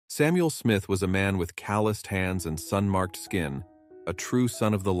Samuel Smith was a man with calloused hands and sun-marked skin, a true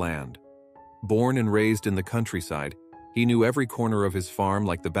son of the land. Born and raised in the countryside, he knew every corner of his farm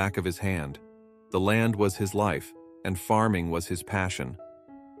like the back of his hand. The land was his life, and farming was his passion.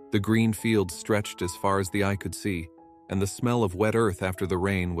 The green fields stretched as far as the eye could see, and the smell of wet earth after the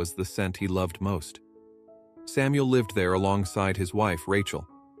rain was the scent he loved most. Samuel lived there alongside his wife, Rachel,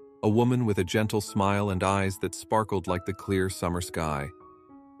 a woman with a gentle smile and eyes that sparkled like the clear summer sky.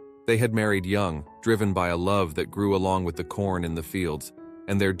 They had married young, driven by a love that grew along with the corn in the fields,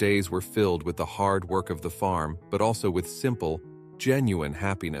 and their days were filled with the hard work of the farm, but also with simple, genuine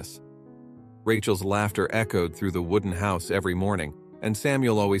happiness. Rachel's laughter echoed through the wooden house every morning, and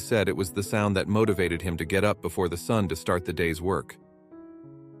Samuel always said it was the sound that motivated him to get up before the sun to start the day's work.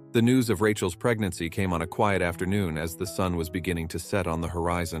 The news of Rachel's pregnancy came on a quiet afternoon as the sun was beginning to set on the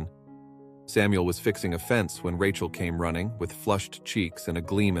horizon. Samuel was fixing a fence when Rachel came running, with flushed cheeks and a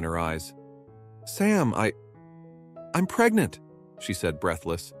gleam in her eyes. "Sam, I'm pregnant," she said,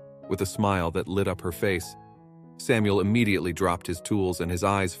 breathless, with a smile that lit up her face. Samuel immediately dropped his tools and his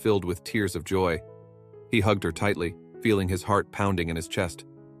eyes filled with tears of joy. He hugged her tightly, feeling his heart pounding in his chest.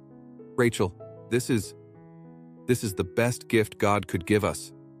 "Rachel, this is the best gift God could give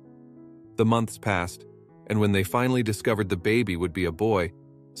us." The months passed, and when they finally discovered the baby would be a boy,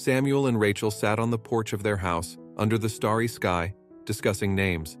 Samuel and Rachel sat on the porch of their house, under the starry sky, discussing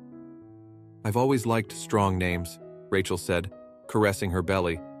names. "I've always liked strong names," Rachel said, caressing her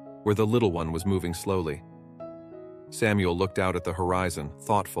belly, where the little one was moving slowly. Samuel looked out at the horizon,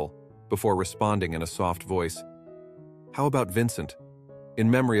 thoughtful, before responding in a soft voice. "How about Vincent? In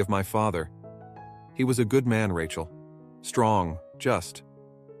memory of my father. He was a good man, Rachel. Strong, just.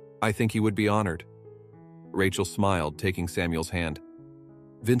 I think he would be honored." Rachel smiled, taking Samuel's hand.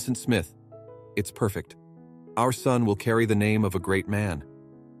 "Vincent Smith. It's perfect. Our son will carry the name of a great man."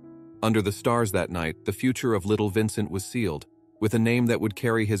 Under the stars that night, the future of little Vincent was sealed, with a name that would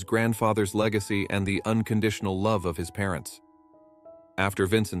carry his grandfather's legacy and the unconditional love of his parents. After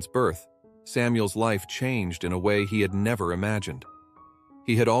Vincent's birth, Samuel's life changed in a way he had never imagined.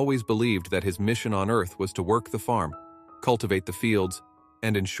 He had always believed that his mission on earth was to work the farm, cultivate the fields,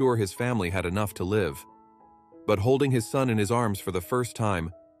 and ensure his family had enough to live. But holding his son in his arms for the first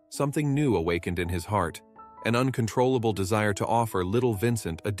time, something new awakened in his heart, an uncontrollable desire to offer little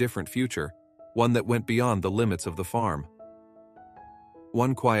Vincent a different future, one that went beyond the limits of the farm.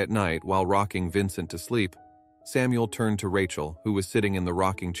 One quiet night, while rocking Vincent to sleep, Samuel turned to Rachel, who was sitting in the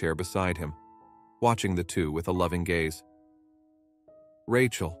rocking chair beside him, watching the two with a loving gaze.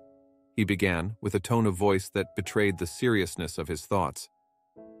 "Rachel," he began, with a tone of voice that betrayed the seriousness of his thoughts.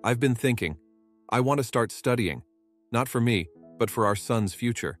 "I've been thinking. I want to start studying, not for me, but for our son's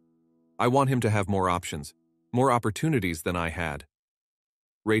future. I want him to have more options, more opportunities than I had."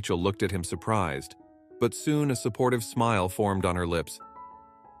 Rachel looked at him surprised, but soon a supportive smile formed on her lips.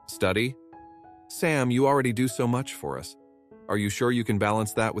 "Study? Sam, you already do so much for us. Are you sure you can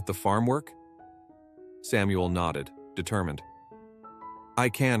balance that with the farm work?" Samuel nodded, determined. "I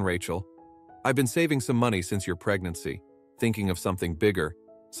can, Rachel. I've been saving some money since your pregnancy, thinking of something bigger,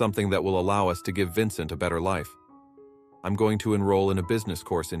 something that will allow us to give Vincent a better life. I'm going to enroll in a business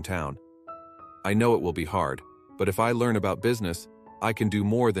course in town. I know it will be hard, but if I learn about business, I can do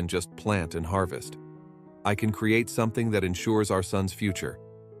more than just plant and harvest. I can create something that ensures our son's future,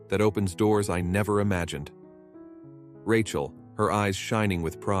 that opens doors I never imagined." Rachel, her eyes shining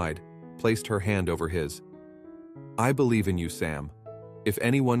with pride, placed her hand over his. "I believe in you, Sam. If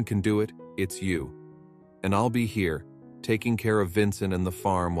anyone can do it, it's you. And I'll be here, taking care of Vincent and the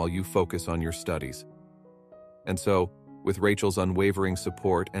farm while you focus on your studies." And so, with Rachel's unwavering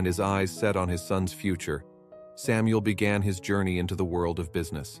support and his eyes set on his son's future, Samuel began his journey into the world of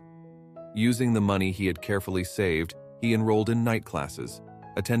business. Using the money he had carefully saved, he enrolled in night classes,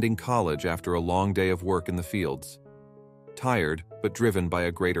 attending college after a long day of work in the fields. Tired, but driven by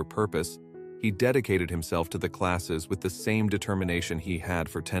a greater purpose, he dedicated himself to the classes with the same determination he had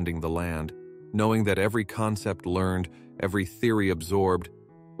for tending the land, knowing that every concept learned, every theory absorbed,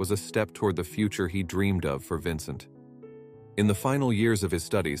 was a step toward the future he dreamed of for Vincent. In the final years of his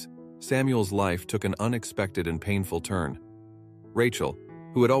studies, Samuel's life took an unexpected and painful turn. Rachel,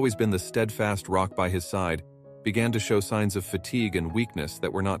 who had always been the steadfast rock by his side, began to show signs of fatigue and weakness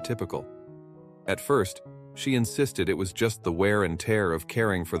that were not typical. At first, she insisted it was just the wear and tear of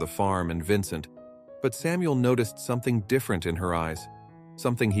caring for the farm and Vincent, but Samuel noticed something different in her eyes,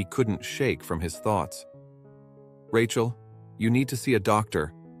 something he couldn't shake from his thoughts. "Rachel, you need to see a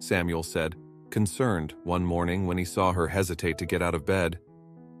doctor," Samuel said, concerned one morning when he saw her hesitate to get out of bed.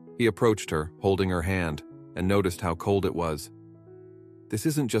 He approached her, holding her hand, and noticed how cold it was. This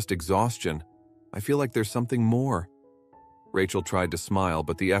isn't just exhaustion. I feel like there's something more. Rachel tried to smile,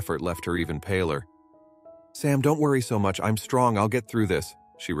 but the effort left her even paler. Sam, don't worry so much. I'm strong. I'll get through this,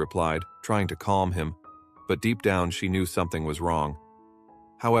 she replied, trying to calm him. But deep down, she knew something was wrong.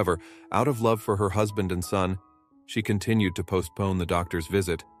 However, out of love for her husband and son, she continued to postpone the doctor's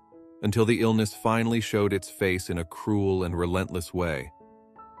visit until the illness finally showed its face in a cruel and relentless way.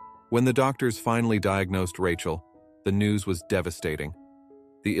 When the doctors finally diagnosed Rachel, the news was devastating.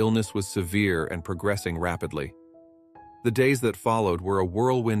 The illness was severe and progressing rapidly. The days that followed were a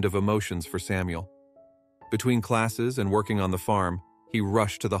whirlwind of emotions for Samuel. Between classes and working on the farm, he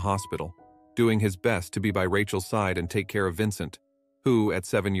rushed to the hospital, doing his best to be by Rachel's side and take care of Vincent, who, at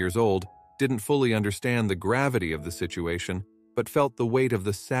 7 years old, didn't fully understand the gravity of the situation, but felt the weight of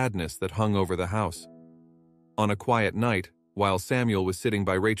the sadness that hung over the house. On a quiet night, while Samuel was sitting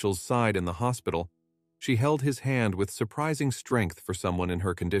by Rachel's side in the hospital, she held his hand with surprising strength for someone in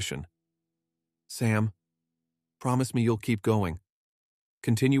her condition. Sam, promise me you'll keep going.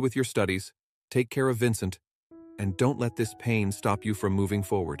 Continue with your studies, take care of Vincent, and don't let this pain stop you from moving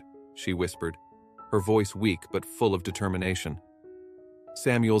forward, she whispered, her voice weak but full of determination.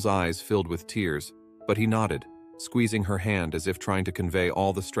 Samuel's eyes filled with tears, but he nodded, squeezing her hand as if trying to convey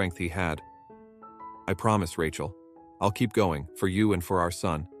all the strength he had. I promise, Rachel. I'll keep going, for you and for our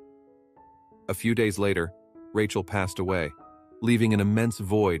son. A few days later, Rachel passed away, leaving an immense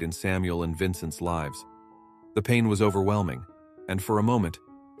void in Samuel and Vincent's lives. The pain was overwhelming, and for a moment,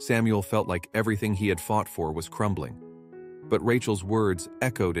 Samuel felt like everything he had fought for was crumbling. But Rachel's words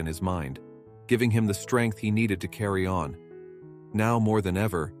echoed in his mind, giving him the strength he needed to carry on. Now more than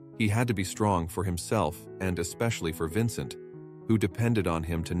ever, he had to be strong for himself and especially for Vincent, who depended on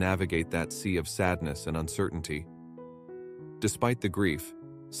him to navigate that sea of sadness and uncertainty. Despite the grief,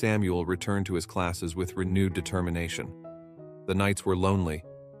 Samuel returned to his classes with renewed determination. The nights were lonely,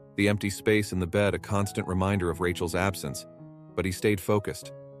 the empty space in the bed a constant reminder of Rachel's absence, but he stayed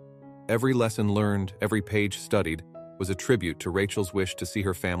focused. Every lesson learned, every page studied, was a tribute to Rachel's wish to see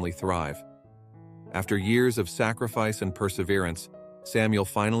her family thrive. After years of sacrifice and perseverance, Samuel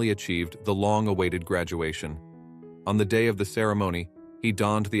finally achieved the long-awaited graduation. On the day of the ceremony, he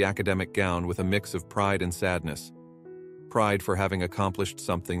donned the academic gown with a mix of pride and sadness. Pride for having accomplished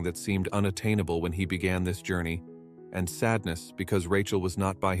something that seemed unattainable when he began this journey, and sadness because Rachel was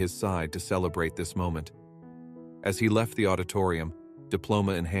not by his side to celebrate this moment. As he left the auditorium,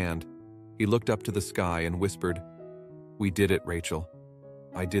 diploma in hand, he looked up to the sky and whispered, "We did it, Rachel.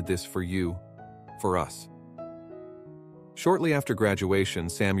 I did this for you, for us." Shortly after graduation,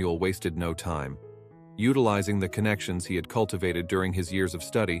 Samuel wasted no time. Utilizing the connections he had cultivated during his years of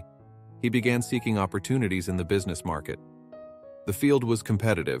study, he began seeking opportunities in the business market. The field was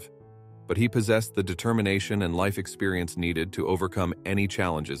competitive, but he possessed the determination and life experience needed to overcome any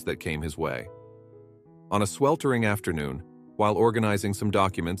challenges that came his way. On a sweltering afternoon, while organizing some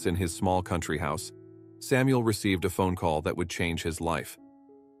documents in his small country house, Samuel received a phone call that would change his life.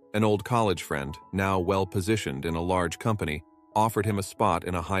 An old college friend, now well-positioned in a large company, offered him a spot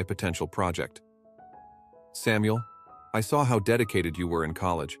in a high-potential project. "Samuel, I saw how dedicated you were in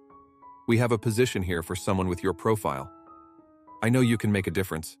college. We have a position here for someone with your profile. I know you can make a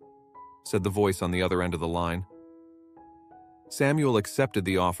difference," said the voice on the other end of the line. Samuel accepted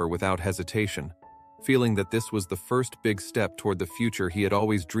the offer without hesitation, feeling that this was the first big step toward the future he had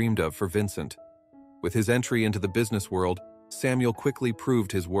always dreamed of for Vincent. With his entry into the business world, Samuel quickly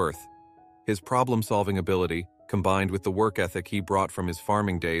proved his worth. His problem-solving ability, combined with the work ethic he brought from his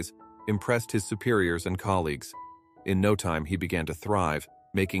farming days, impressed his superiors and colleagues. In no time, he began to thrive,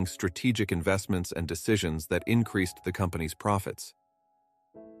 making strategic investments and decisions that increased the company's profits.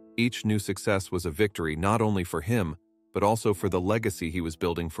 Each new success was a victory not only for him, but also for the legacy he was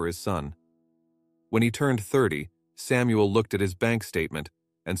building for his son. When he turned 30, Samuel looked at his bank statement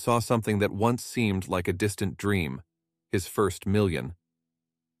and saw something that once seemed like a distant dream: his first million.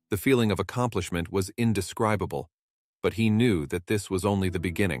 The feeling of accomplishment was indescribable, but he knew that this was only the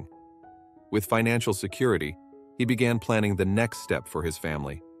beginning. With financial security, he began planning the next step for his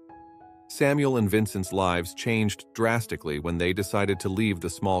family. Samuel and Vincent's lives changed drastically when they decided to leave the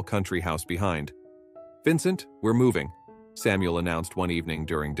small country house behind. "Vincent, we're moving," Samuel announced one evening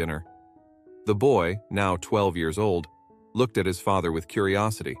during dinner. The boy, now 12 years old, looked at his father with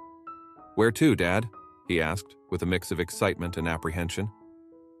curiosity. "Where to, Dad?" he asked, with a mix of excitement and apprehension.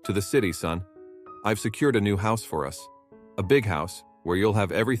 "To the city, son. I've secured a new house for us. A big house, where you'll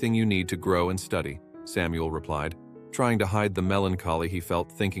have everything you need to grow and study," Samuel replied, trying to hide the melancholy he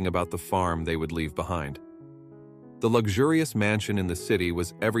felt thinking about the farm they would leave behind. The luxurious mansion in the city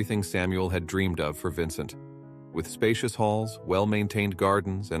was everything Samuel had dreamed of for Vincent. With spacious halls, well-maintained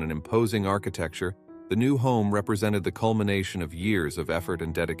gardens, and an imposing architecture, the new home represented the culmination of years of effort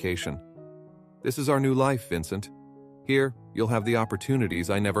and dedication. "This is our new life, Vincent. Here, you'll have the opportunities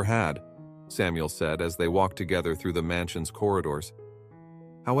I never had," Samuel said as they walked together through the mansion's corridors.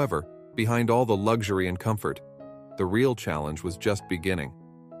 However, behind all the luxury and comfort, the real challenge was just beginning.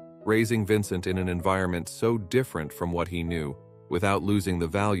 Raising Vincent in an environment so different from what he knew, without losing the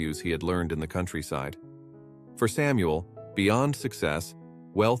values he had learned in the countryside. For Samuel, beyond success,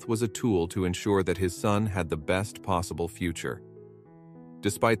 wealth was a tool to ensure that his son had the best possible future.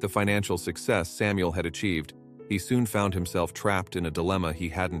 Despite the financial success Samuel had achieved, he soon found himself trapped in a dilemma he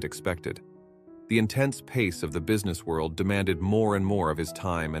hadn't expected. The intense pace of the business world demanded more and more of his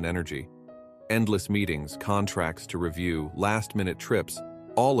time and energy. Endless meetings, contracts to review, last-minute trips,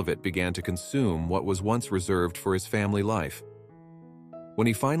 all of it began to consume what was once reserved for his family life. When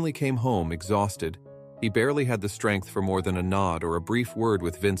he finally came home exhausted, he barely had the strength for more than a nod or a brief word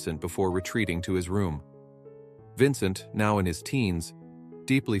with Vincent before retreating to his room. Vincent, now in his teens,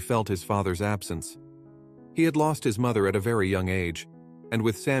 deeply felt his father's absence. He had lost his mother at a very young age, and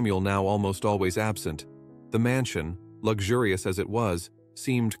with Samuel now almost always absent, the mansion, luxurious as it was,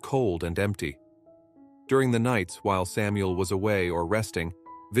 seemed cold and empty. During the nights while Samuel was away or resting,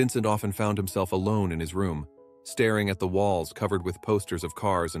 Vincent often found himself alone in his room, staring at the walls covered with posters of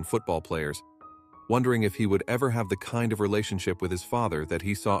cars and football players, wondering if he would ever have the kind of relationship with his father that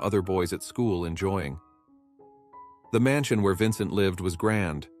he saw other boys at school enjoying. The mansion where Vincent lived was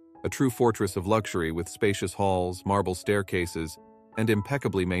grand, a true fortress of luxury with spacious halls, marble staircases, and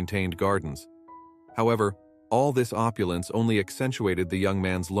impeccably maintained gardens. However, all this opulence only accentuated the young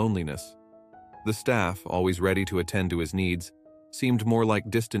man's loneliness. The staff, always ready to attend to his needs, seemed more like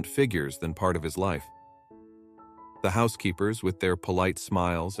distant figures than part of his life. The housekeepers, with their polite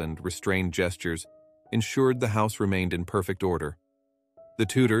smiles and restrained gestures, ensured the house remained in perfect order. The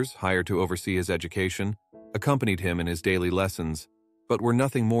tutors, hired to oversee his education, accompanied him in his daily lessons, but were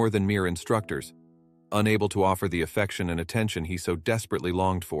nothing more than mere instructors, unable to offer the affection and attention he so desperately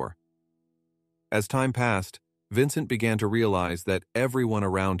longed for. As time passed, Vincent began to realize that everyone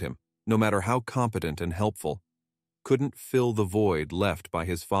around him, no matter how competent and helpful, couldn't fill the void left by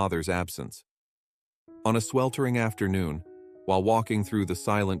his father's absence. On a sweltering afternoon, while walking through the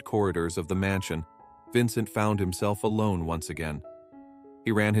silent corridors of the mansion, Vincent found himself alone once again.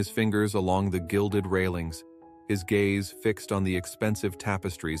 He ran his fingers along the gilded railings, his gaze fixed on the expensive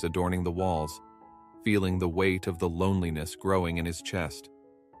tapestries adorning the walls, feeling the weight of the loneliness growing in his chest.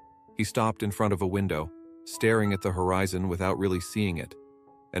 He stopped in front of a window, staring at the horizon without really seeing it,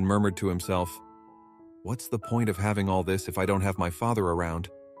 and murmured to himself, "What's the point of having all this if I don't have my father around?"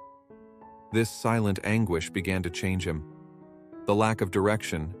 This silent anguish began to change him. The lack of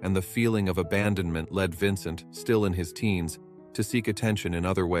direction and the feeling of abandonment led Vincent, still in his teens, to seek attention in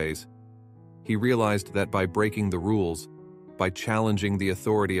other ways. He realized that by breaking the rules, by challenging the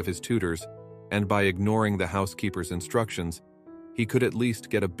authority of his tutors, and by ignoring the housekeeper's instructions, he could at least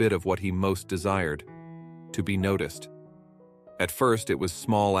get a bit of what he most desired: to be noticed. At first, it was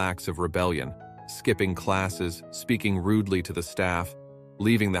small acts of rebellion, skipping classes, speaking rudely to the staff,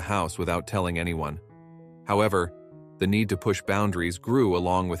 leaving the house without telling anyone. However, the need to push boundaries grew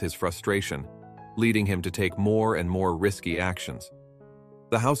along with his frustration, leading him to take more and more risky actions.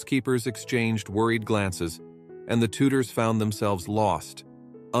 The housekeepers exchanged worried glances, and the tutors found themselves lost,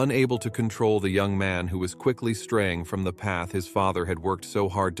 unable to control the young man who was quickly straying from the path his father had worked so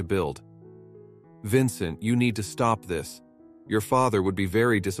hard to build. "Vincent, you need to stop this. Your father would be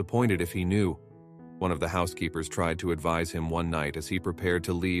very disappointed if he knew," one of the housekeepers tried to advise him one night as he prepared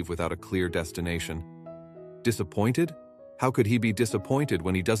to leave without a clear destination. "Disappointed? How could he be disappointed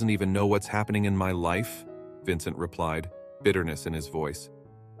when he doesn't even know what's happening in my life?" Vincent replied, bitterness in his voice.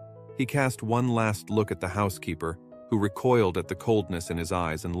 He cast one last look at the housekeeper, who recoiled at the coldness in his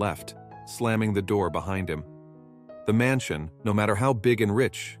eyes and left, slamming the door behind him. The mansion, no matter how big and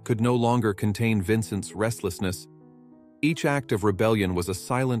rich, could no longer contain Vincent's restlessness. Each act of rebellion was a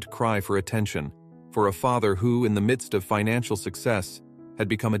silent cry for attention, for a father who, in the midst of financial success, had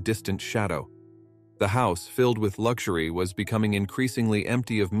become a distant shadow. The house, filled with luxury, was becoming increasingly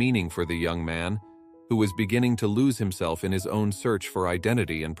empty of meaning for the young man, who was beginning to lose himself in his own search for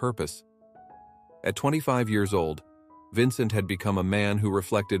identity and purpose. At 25 years old, Vincent had become a man who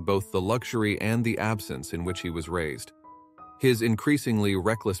reflected both the luxury and the absence in which he was raised. His increasingly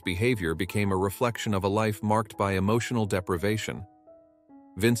reckless behavior became a reflection of a life marked by emotional deprivation.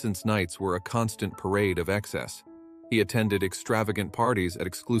 Vincent's nights were a constant parade of excess. He attended extravagant parties at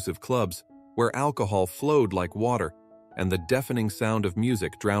exclusive clubs, where alcohol flowed like water, and the deafening sound of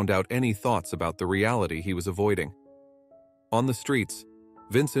music drowned out any thoughts about the reality he was avoiding. On the streets,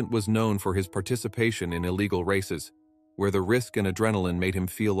 Vincent was known for his participation in illegal races, where the risk and adrenaline made him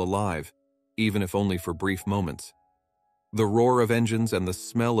feel alive, even if only for brief moments. The roar of engines and the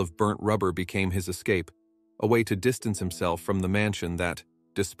smell of burnt rubber became his escape, a way to distance himself from the mansion that,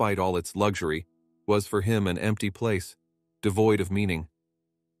 despite all its luxury, was for him an empty place, devoid of meaning.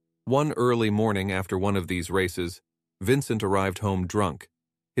 One early morning after one of these races, Vincent arrived home drunk,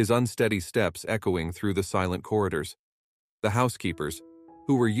 his unsteady steps echoing through the silent corridors. The housekeepers,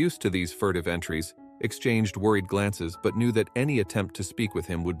 who were used to these furtive entries, exchanged worried glances but knew that any attempt to speak with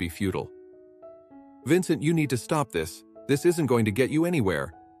him would be futile. "Vincent, you need to stop this. This isn't going to get you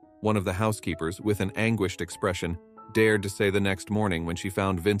anywhere," one of the housekeepers, with an anguished expression, dared to say the next morning when she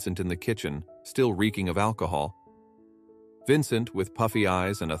found Vincent in the kitchen, still reeking of alcohol. Vincent, with puffy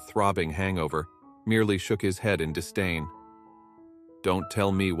eyes and a throbbing hangover, merely shook his head in disdain. "Don't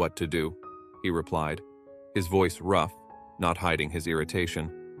tell me what to do," he replied, his voice rough, not hiding his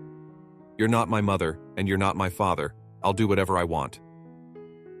irritation. "You're not my mother, and you're not my father. I'll do whatever I want."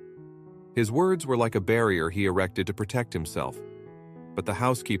 His words were like a barrier he erected to protect himself, but the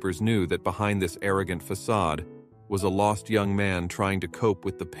housekeepers knew that behind this arrogant facade was a lost young man trying to cope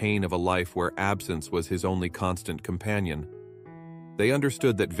with the pain of a life where absence was his only constant companion. They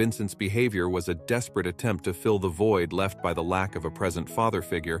understood that Vincent's behavior was a desperate attempt to fill the void left by the lack of a present father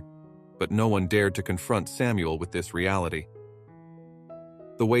figure, but no one dared to confront Samuel with this reality.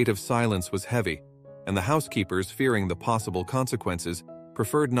 The weight of silence was heavy, and the housekeepers, fearing the possible consequences,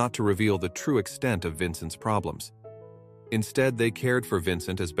 preferred not to reveal the true extent of Vincent's problems. Instead, they cared for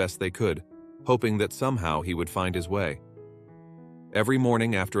Vincent as best they could, hoping that somehow he would find his way. Every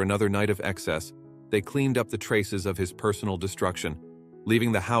morning after another night of excess, they cleaned up the traces of his personal destruction,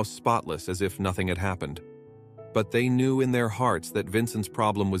 leaving the house spotless as if nothing had happened. But they knew in their hearts that Vincent's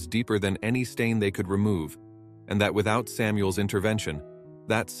problem was deeper than any stain they could remove, and that without Samuel's intervention,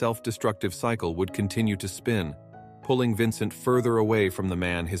 that self-destructive cycle would continue to spin, pulling Vincent further away from the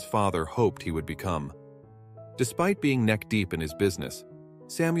man his father hoped he would become. Despite being neck-deep in his business,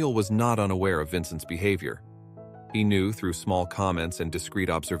 Samuel was not unaware of Vincent's behavior. He knew through small comments and discreet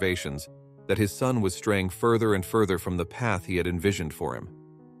observations that his son was straying further and further from the path he had envisioned for him.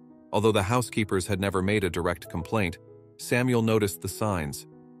 Although the housekeepers had never made a direct complaint, Samuel noticed the signs: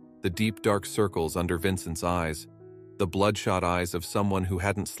 the deep dark circles under Vincent's eyes, the bloodshot eyes of someone who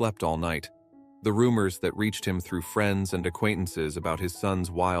hadn't slept all night, the rumors that reached him through friends and acquaintances about his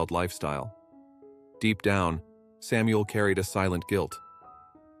son's wild lifestyle. Deep down, Samuel carried a silent guilt.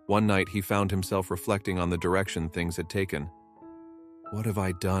 One night he found himself reflecting on the direction things had taken. "What have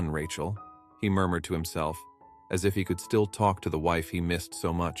I done, Rachel?" he murmured to himself, as if he could still talk to the wife he missed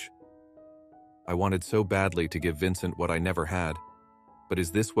so much. "I wanted so badly to give Vincent what I never had, but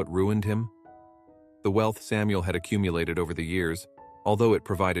is this what ruined him?" The wealth Samuel had accumulated over the years, although it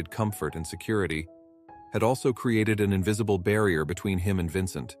provided comfort and security, had also created an invisible barrier between him and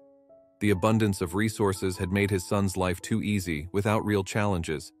Vincent. The abundance of resources had made his son's life too easy, without real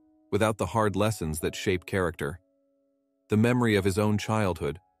challenges, without the hard lessons that shape character. The memory of his own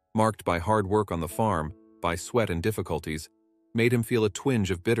childhood, marked by hard work on the farm, by sweat and difficulties, made him feel a twinge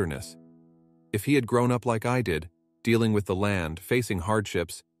of bitterness. If he had grown up like I did, dealing with the land, facing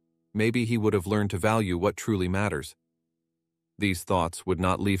hardships, maybe he would have learned to value what truly matters. These thoughts would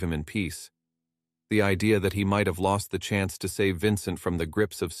not leave him in peace. The idea that he might have lost the chance to save Vincent from the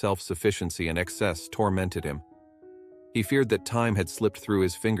grips of self-sufficiency and excess tormented him. He feared that time had slipped through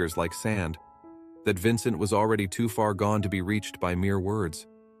his fingers like sand, that Vincent was already too far gone to be reached by mere words.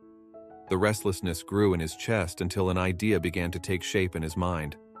 The restlessness grew in his chest until an idea began to take shape in his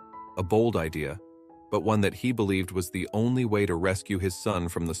mind. A bold idea, but one that he believed was the only way to rescue his son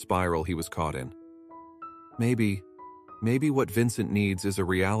from the spiral he was caught in. Maybe what Vincent needs is a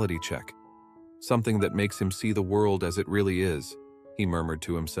reality check. Something that makes him see the world as it really is, he murmured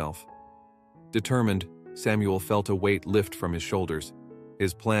to himself. Determined, Samuel felt a weight lift from his shoulders.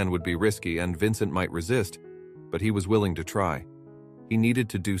 His plan would be risky and Vincent might resist, but he was willing to try. He needed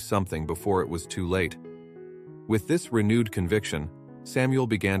to do something before it was too late. With this renewed conviction, Samuel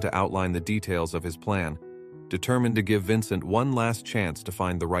began to outline the details of his plan, determined to give Vincent one last chance to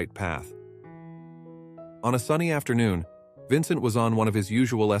find the right path. On a sunny afternoon, Vincent was on one of his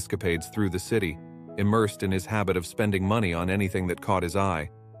usual escapades through the city, immersed in his habit of spending money on anything that caught his eye,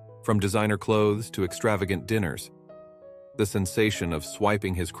 from designer clothes to extravagant dinners. The sensation of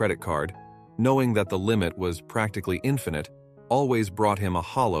swiping his credit card, knowing that the limit was practically infinite, always brought him a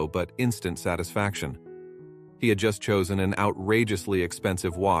hollow but instant satisfaction. He had just chosen an outrageously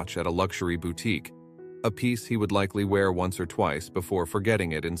expensive watch at a luxury boutique, a piece he would likely wear once or twice before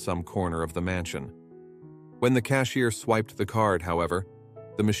forgetting it in some corner of the mansion. When the cashier swiped the card, however,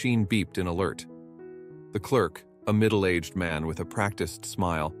 the machine beeped in alert. The clerk, a middle-aged man with a practiced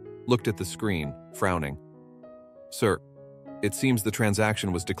smile, looked at the screen, frowning. "Sir, it seems the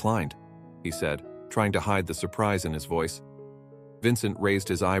transaction was declined," he said, trying to hide the surprise in his voice. Vincent raised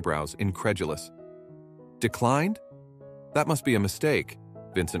his eyebrows, incredulous. "Declined? That must be a mistake,"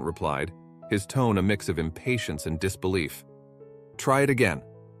 Vincent replied, his tone a mix of impatience and disbelief. "Try it again."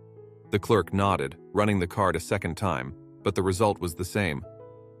 The clerk nodded, running the card a second time, but the result was the same.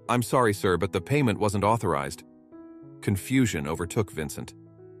 "I'm sorry, sir, but the payment wasn't authorized." Confusion overtook Vincent.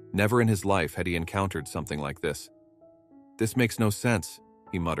 Never in his life had he encountered something like this. "This makes no sense,"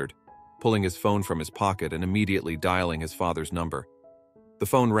 he muttered, pulling his phone from his pocket and immediately dialing his father's number. The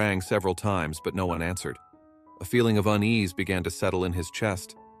phone rang several times, but no one answered. A feeling of unease began to settle in his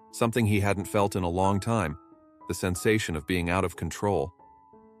chest, something he hadn't felt in a long time, the sensation of being out of control.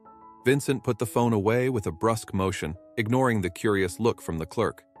 Vincent put the phone away with a brusque motion, ignoring the curious look from the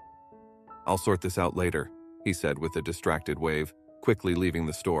clerk. "I'll sort this out later," he said with a distracted wave, quickly leaving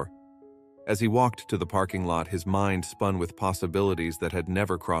the store. As he walked to the parking lot, his mind spun with possibilities that had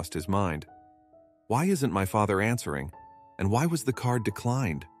never crossed his mind. "Why isn't my father answering? And why was the card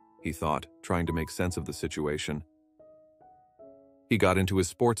declined?" he thought, trying to make sense of the situation. He got into his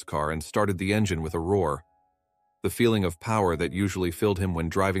sports car and started the engine with a roar. The feeling of power that usually filled him when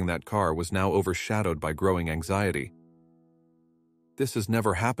driving that car was now overshadowed by growing anxiety. "This has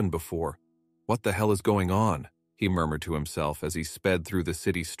never happened before. What the hell is going on?" he murmured to himself as he sped through the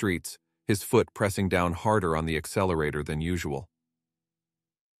city streets, his foot pressing down harder on the accelerator than usual.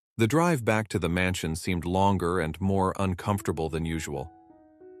 The drive back to the mansion seemed longer and more uncomfortable than usual.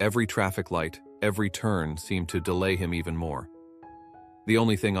 Every traffic light, every turn seemed to delay him even more. The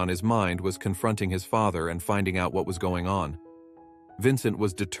only thing on his mind was confronting his father and finding out what was going on. Vincent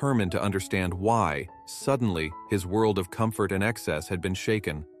was determined to understand why, suddenly, his world of comfort and excess had been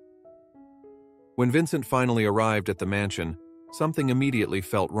shaken. When Vincent finally arrived at the mansion, something immediately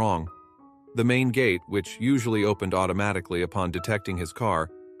felt wrong. The main gate, which usually opened automatically upon detecting his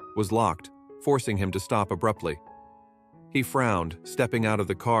car, was locked, forcing him to stop abruptly. He frowned, stepping out of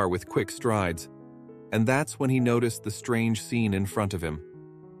the car with quick strides, and that's when he noticed the strange scene in front of him.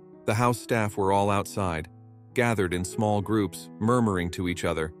 The house staff were all outside, gathered in small groups, murmuring to each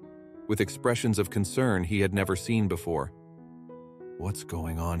other, with expressions of concern he had never seen before. "What's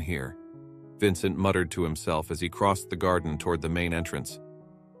going on here?" Vincent muttered to himself as he crossed the garden toward the main entrance.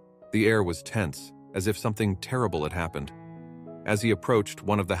 The air was tense, as if something terrible had happened. As he approached,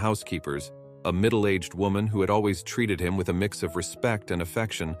 one of the housekeepers, a middle-aged woman who had always treated him with a mix of respect and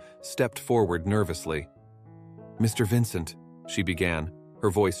affection, stepped forward nervously. "Mr. Vincent," she began,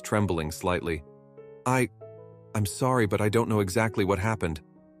 her voice trembling slightly. I'm sorry, but I don't know exactly what happened.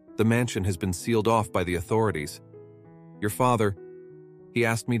 The mansion has been sealed off by the authorities. Your father, he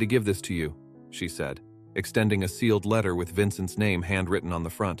asked me to give this to you," she said, extending a sealed letter with Vincent's name handwritten on the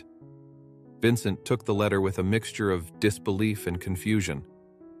front. Vincent took the letter with a mixture of disbelief and confusion.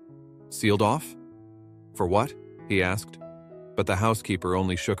 "Sealed off? For what?" he asked, but the housekeeper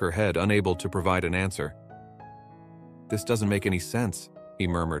only shook her head, unable to provide an answer. "This doesn't make any sense," he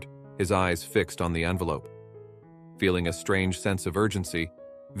murmured, his eyes fixed on the envelope. Feeling a strange sense of urgency,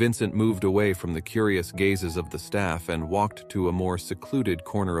 Vincent moved away from the curious gazes of the staff and walked to a more secluded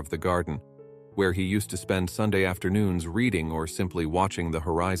corner of the garden, where he used to spend Sunday afternoons reading or simply watching the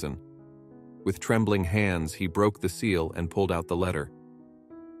horizon. With trembling hands, he broke the seal and pulled out the letter.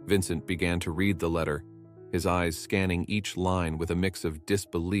 Vincent began to read the letter, his eyes scanning each line with a mix of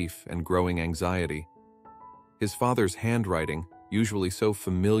disbelief and growing anxiety. His father's handwriting, usually so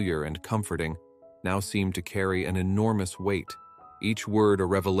familiar and comforting, now seemed to carry an enormous weight, each word a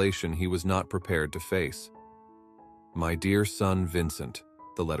revelation he was not prepared to face. "My dear son Vincent,"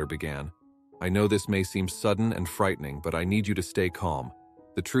 the letter began, "I know this may seem sudden and frightening, but I need you to stay calm.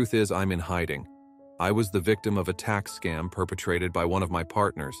 The truth is I'm in hiding. I was the victim of a tax scam perpetrated by one of my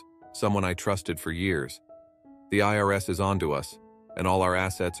partners, someone I trusted for years. The IRS is onto us, and all our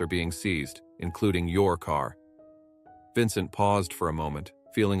assets are being seized, including your car." Vincent paused for a moment,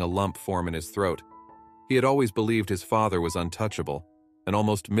 feeling a lump form in his throat. He had always believed his father was untouchable, an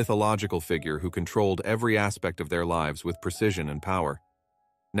almost mythological figure who controlled every aspect of their lives with precision and power.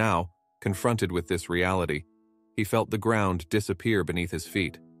 Now, confronted with this reality, he felt the ground disappear beneath his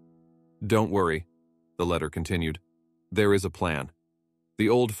feet. "Don't worry," the letter continued. "There is a plan. The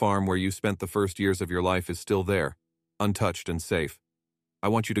old farm where you spent the first years of your life is still there, untouched and safe. I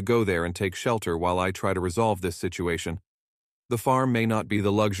want you to go there and take shelter while I try to resolve this situation. The farm may not be the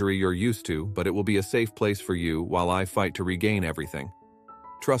luxury you're used to, but it will be a safe place for you while I fight to regain everything.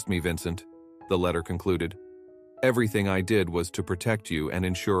 Trust me, Vincent, the letter concluded. Everything I did was to protect you and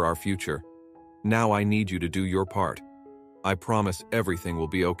ensure our future. Now I need you to do your part. I promise everything will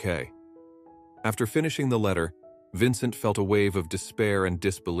be okay. After finishing the letter, Vincent felt a wave of despair and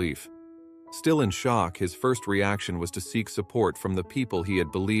disbelief. Still in shock, his first reaction was to seek support from the people he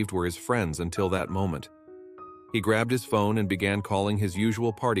had believed were his friends until that moment. He grabbed his phone and began calling his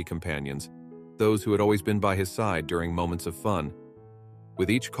usual party companions, those who had always been by his side during moments of fun.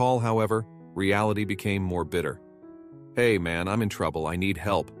 With each call, however, reality became more bitter. "Hey man, I'm in trouble, I need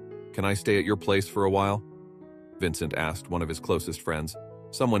help. Can I stay at your place for a while?" Vincent asked one of his closest friends,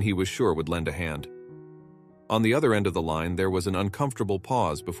 someone he was sure would lend a hand. On the other end of the line, there was an uncomfortable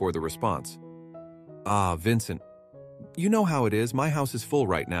pause before the response. "Ah, Vincent, you know how it is, my house is full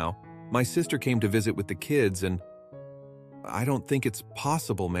right now. My sister came to visit with the kids and I don't think it's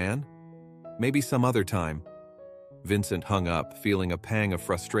possible, man. Maybe some other time." Vincent hung up, feeling a pang of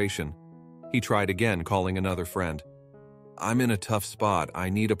frustration. He tried again, calling another friend. "I'm in a tough spot. I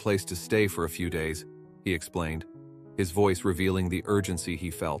need a place to stay for a few days," he explained, his voice revealing the urgency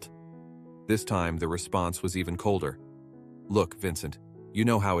he felt. This time, the response was even colder. "Look, Vincent, you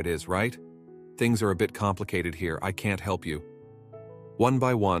know how it is, right? Things are a bit complicated here. I can't help you." One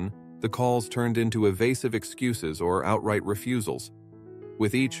by one, the calls turned into evasive excuses or outright refusals.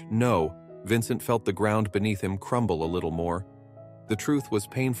 With each no, Vincent felt the ground beneath him crumble a little more. The truth was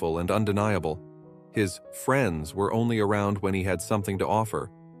painful and undeniable. His friends were only around when he had something to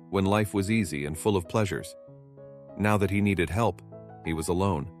offer, when life was easy and full of pleasures. Now that he needed help, he was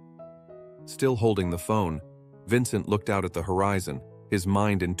alone. Still holding the phone, Vincent looked out at the horizon, his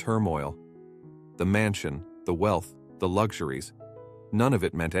mind in turmoil. The mansion, the wealth, the luxuries, none of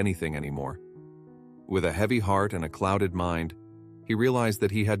it meant anything anymore. With a heavy heart and a clouded mind, he realized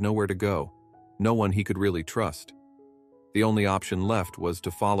that he had nowhere to go, no one he could really trust. The only option left was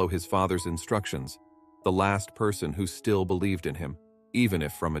to follow his father's instructions, the last person who still believed in him, even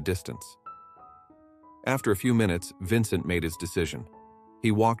if from a distance. After a few minutes, Vincent made his decision.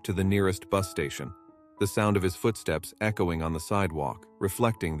 He walked to the nearest bus station, the sound of his footsteps echoing on the sidewalk,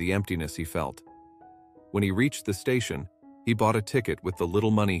 reflecting the emptiness he felt. When he reached the station, he bought a ticket with the little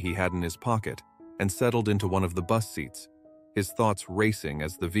money he had in his pocket and settled into one of the bus seats, his thoughts racing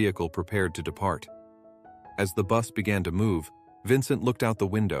as the vehicle prepared to depart. As the bus began to move, Vincent looked out the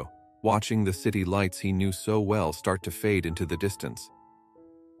window, watching the city lights he knew so well start to fade into the distance.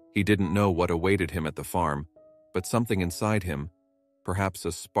 He didn't know what awaited him at the farm, but something inside him, perhaps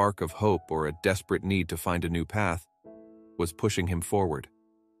a spark of hope or a desperate need to find a new path, was pushing him forward.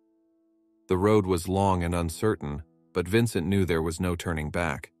 The road was long and uncertain, but Vincent knew there was no turning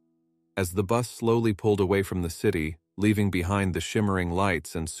back. As the bus slowly pulled away from the city, leaving behind the shimmering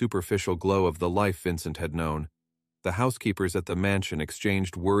lights and superficial glow of the life Vincent had known, the housekeepers at the mansion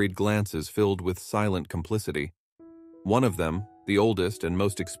exchanged worried glances filled with silent complicity. One of them, the oldest and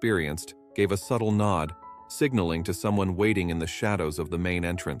most experienced, gave a subtle nod, signaling to someone waiting in the shadows of the main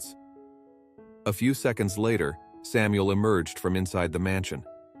entrance. A few seconds later, Samuel emerged from inside the mansion.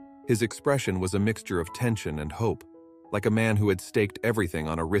 His expression was a mixture of tension and hope, like a man who had staked everything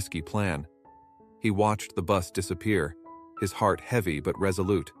on a risky plan. He watched the bus disappear, his heart heavy but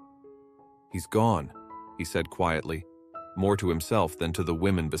resolute. "He's gone," he said quietly, more to himself than to the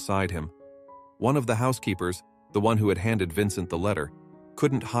women beside him. One of the housekeepers, the one who had handed Vincent the letter,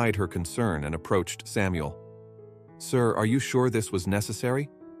 couldn't hide her concern and approached Samuel. "Sir, are you sure this was necessary?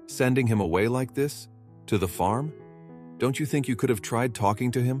 Sending him away like this? To the farm? Don't you think you could have tried talking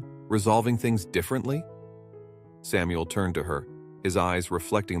to him, resolving things differently?" Samuel turned to her, his eyes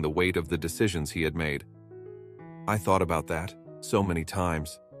reflecting the weight of the decisions he had made. "I thought about that, so many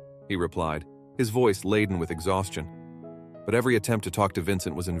times," he replied, his voice laden with exhaustion. But every attempt to talk to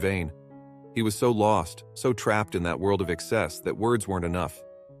Vincent was in vain. He was so lost, so trapped in that world of excess that words weren't enough.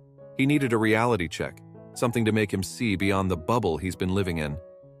 He needed a reality check, something to make him see beyond the bubble he's been living in.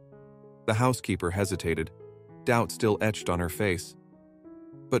 The housekeeper hesitated, doubt still etched on her face.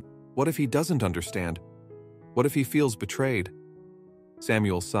 But what if he doesn't understand? What if he feels betrayed?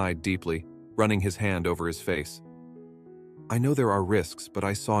 Samuel sighed deeply, running his hand over his face. "I know there are risks, but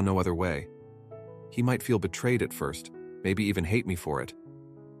I saw no other way. He might feel betrayed at first, maybe even hate me for it.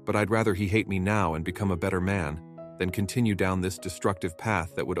 But I'd rather he hate me now and become a better man than continue down this destructive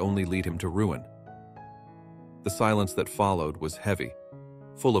path that would only lead him to ruin." The silence that followed was heavy,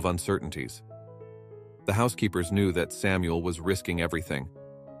 full of uncertainties. The housekeepers knew that Samuel was risking everything,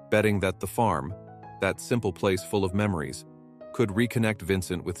 betting that the farm, that simple place full of memories, could reconnect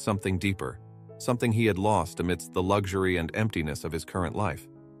Vincent with something deeper, something he had lost amidst the luxury and emptiness of his current life.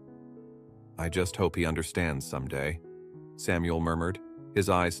 "I just hope he understands someday," Samuel murmured, his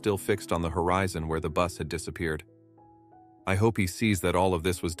eyes still fixed on the horizon where the bus had disappeared. "I hope he sees that all of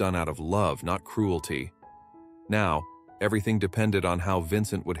this was done out of love, not cruelty." Now, everything depended on how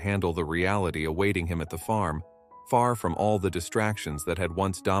Vincent would handle the reality awaiting him at the farm, far from all the distractions that had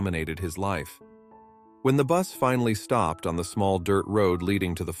once dominated his life. When the bus finally stopped on the small dirt road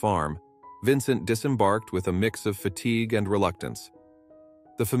leading to the farm, Vincent disembarked with a mix of fatigue and reluctance.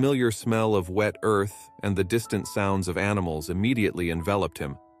 The familiar smell of wet earth and the distant sounds of animals immediately enveloped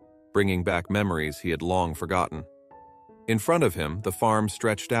him, bringing back memories he had long forgotten. In front of him, the farm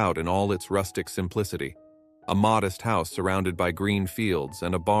stretched out in all its rustic simplicity, a modest house surrounded by green fields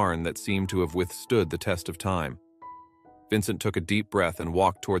and a barn that seemed to have withstood the test of time. Vincent took a deep breath and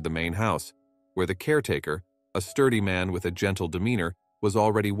walked toward the main house, where the caretaker, a sturdy man with a gentle demeanor, was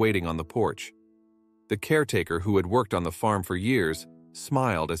already waiting on the porch. The caretaker, who had worked on the farm for years,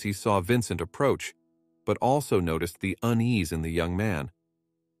 smiled as he saw Vincent approach, but also noticed the unease in the young man.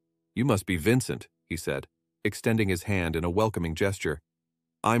 "You must be Vincent," he said, extending his hand in a welcoming gesture.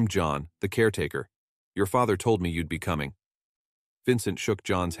 "I'm John, the caretaker. Your father told me you'd be coming." Vincent shook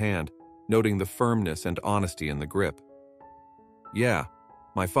John's hand, noting the firmness and honesty in the grip. "Yeah,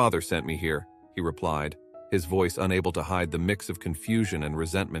 my father sent me here," he replied, his voice unable to hide the mix of confusion and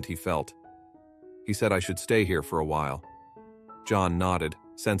resentment he felt. "He said I should stay here for a while." John nodded,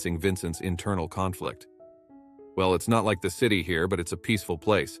 sensing Vincent's internal conflict. "Well, it's not like the city here, but it's a peaceful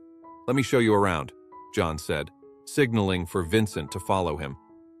place. Let me show you around," John said, signaling for Vincent to follow him.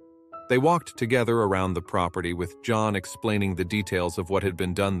 They walked together around the property, with John explaining the details of what had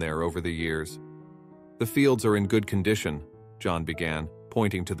been done there over the years. "The fields are in good condition," John began,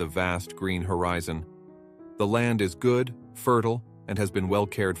 pointing to the vast green horizon. "The land is good, fertile, and has been well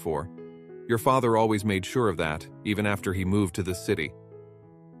cared for. Your father always made sure of that, even after he moved to the city."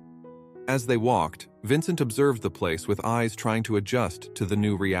 As they walked, Vincent observed the place with eyes trying to adjust to the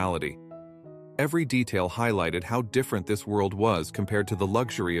new reality. Every detail highlighted how different this world was compared to the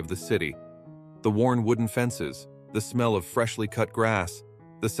luxury of the city. The worn wooden fences, the smell of freshly cut grass,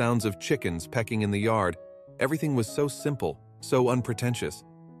 the sounds of chickens pecking in the yard, everything was so simple, so unpretentious.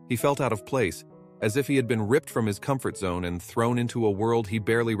 He felt out of place, as if he had been ripped from his comfort zone and thrown into a world he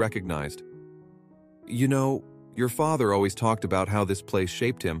barely recognized. "You know, your father always talked about how this place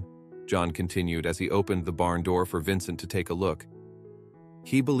shaped him," John continued as he opened the barn door for Vincent to take a look.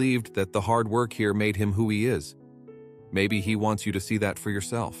 "He believed that the hard work here made him who he is. Maybe he wants you to see that for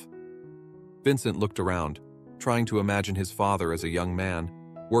yourself." Vincent looked around, trying to imagine his father as a young man,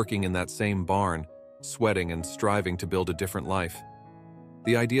 working in that same barn, sweating and striving to build a different life.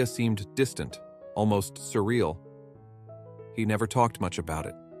 The idea seemed distant, almost surreal. "He never talked much about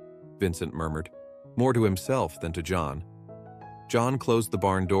it," Vincent murmured, more to himself than to John. John closed the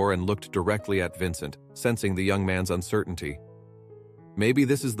barn door and looked directly at Vincent, sensing the young man's uncertainty. "Maybe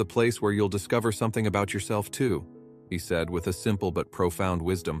this is the place where you'll discover something about yourself too," he said with a simple but profound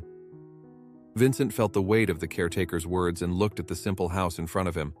wisdom. Vincent felt the weight of the caretaker's words and looked at the simple house in front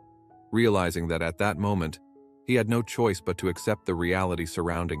of him, realizing that at that moment, he had no choice but to accept the reality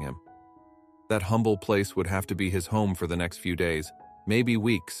surrounding him. That humble place would have to be his home for the next few days, maybe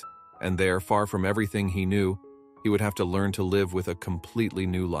weeks, and there, far from everything he knew, he would have to learn to live with a completely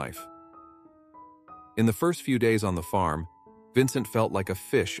new life. In the first few days on the farm, Vincent felt like a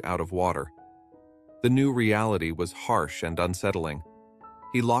fish out of water. The new reality was harsh and unsettling.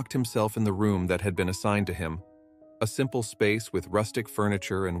 He locked himself in the room that had been assigned to him, a simple space with rustic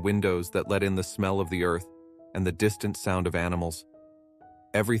furniture and windows that let in the smell of the earth and the distant sound of animals.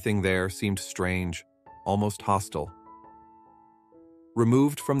 Everything there seemed strange, almost hostile.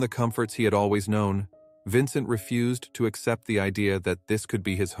 Removed from the comforts he had always known, Vincent refused to accept the idea that this could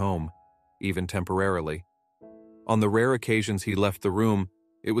be his home, even temporarily. On the rare occasions he left the room,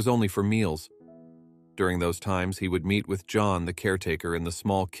 it was only for meals. During those times, he would meet with John, the caretaker, in the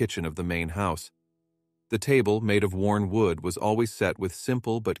small kitchen of the main house. The table, made of worn wood, was always set with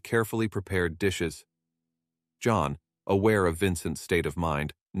simple but carefully prepared dishes. John, aware of Vincent's state of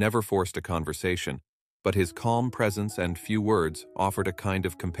mind, never forced a conversation, but his calm presence and few words offered a kind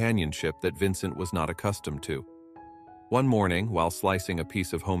of companionship that Vincent was not accustomed to. One morning, while slicing a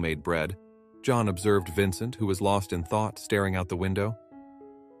piece of homemade bread, John observed Vincent, who was lost in thought, staring out the window.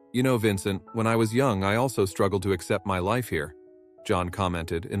 "You know, Vincent, when I was young, I also struggled to accept my life here," John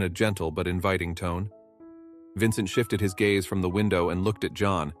commented in a gentle but inviting tone. Vincent shifted his gaze from the window and looked at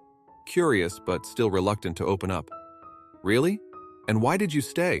John, curious but still reluctant to open up. "Really? And why did you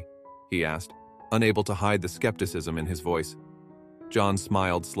stay?" he asked, unable to hide the skepticism in his voice. John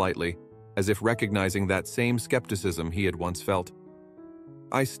smiled slightly, as if recognizing that same skepticism he had once felt.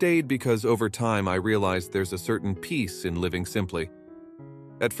 I stayed because over time I realized there's a certain peace in living simply.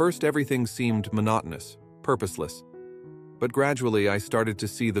 At first everything seemed monotonous, purposeless. But gradually I started to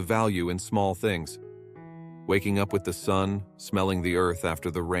see the value in small things. Waking up with the sun, smelling the earth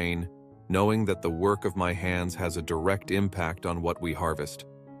after the rain, knowing that the work of my hands has a direct impact on what we harvest.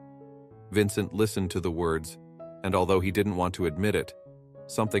 Vincent listened to the words, and although he didn't want to admit it,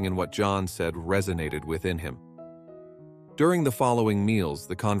 something in what John said resonated within him. During the following meals,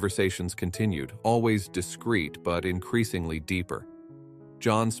 the conversations continued, always discreet but increasingly deeper.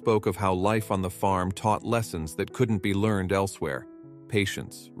 John spoke of how life on the farm taught lessons that couldn't be learned elsewhere: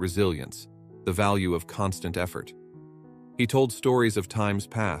 patience, resilience, the value of constant effort. He told stories of times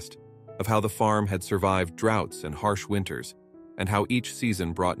past, of how the farm had survived droughts and harsh winters, and how each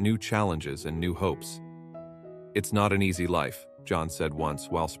season brought new challenges and new hopes. "It's not an easy life," John said once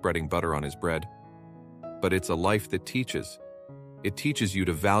while spreading butter on his bread. "But it's a life that teaches. It teaches you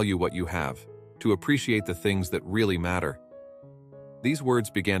to value what you have, to appreciate the things that really matter." These words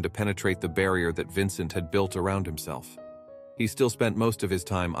began to penetrate the barrier that Vincent had built around himself. He still spent most of his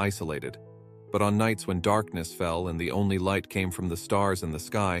time isolated, but on nights when darkness fell and the only light came from the stars in the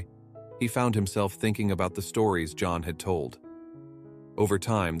sky, he found himself thinking about the stories John had told. Over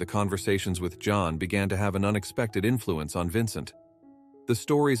time, the conversations with John began to have an unexpected influence on Vincent. The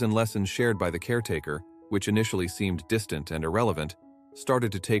stories and lessons shared by the caretaker, which initially seemed distant and irrelevant,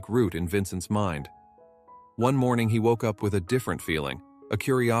 started to take root in Vincent's mind. One morning he woke up with a different feeling, a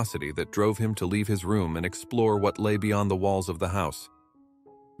curiosity that drove him to leave his room and explore what lay beyond the walls of the house.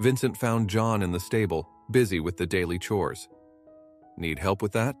 Vincent found John in the stable, busy with the daily chores. "Need help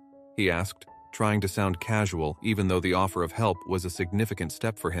with that?" he asked, trying to sound casual even though the offer of help was a significant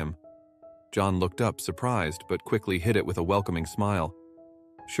step for him. John looked up, surprised, but quickly hid it with a welcoming smile.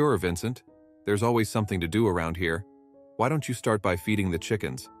 "Sure, Vincent. There's always something to do around here. Why don't you start by feeding the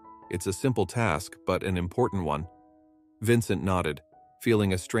chickens? It's a simple task, but an important one." Vincent nodded,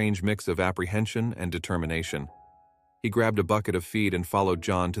 feeling a strange mix of apprehension and determination. He grabbed a bucket of feed and followed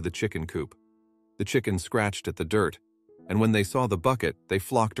John to the chicken coop. The chickens scratched at the dirt, and when they saw the bucket, they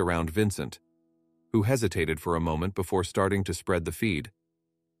flocked around Vincent, who hesitated for a moment before starting to spread the feed.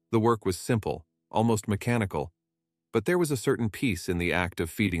 The work was simple, almost mechanical, but there was a certain peace in the act of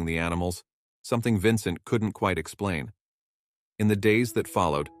feeding the animals, something Vincent couldn't quite explain. In the days that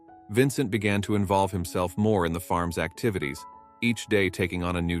followed, Vincent began to involve himself more in the farm's activities, each day taking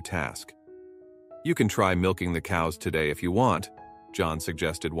on a new task. "You can try milking the cows today if you want," John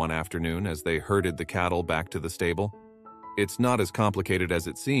suggested one afternoon as they herded the cattle back to the stable. "It's not as complicated as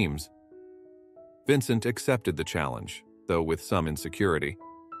it seems." Vincent accepted the challenge, though with some insecurity.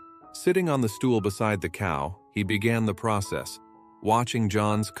 Sitting on the stool beside the cow, he began the process, watching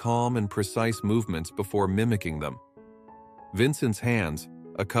John's calm and precise movements before mimicking them. Vincent's hands,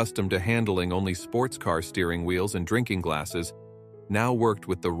 accustomed to handling only sports car steering wheels and drinking glasses, now worked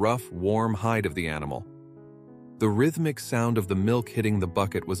with the rough, warm hide of the animal. The rhythmic sound of the milk hitting the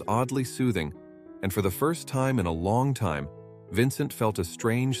bucket was oddly soothing, and for the first time in a long time, Vincent felt a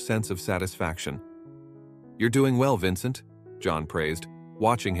strange sense of satisfaction. "You're doing well, Vincent," John praised,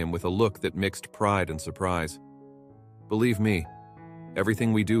 watching him with a look that mixed pride and surprise. "Believe me,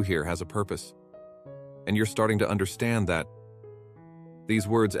 everything we do here has a purpose. And you're starting to understand that." These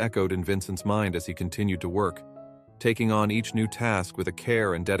words echoed in Vincent's mind as he continued to work, taking on each new task with a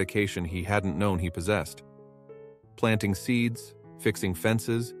care and dedication he hadn't known he possessed. Planting seeds, fixing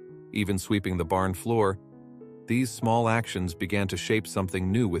fences, even sweeping the barn floor, these small actions began to shape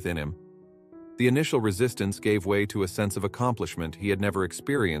something new within him. The initial resistance gave way to a sense of accomplishment he had never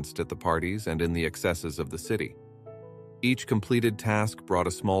experienced at the parties and in the excesses of the city. Each completed task brought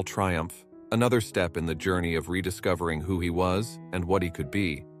a small triumph, another step in the journey of rediscovering who he was and what he could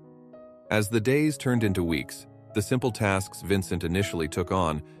be. As the days turned into weeks, the simple tasks Vincent initially took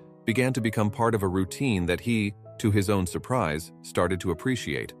on began to become part of a routine that he, to his own surprise, started to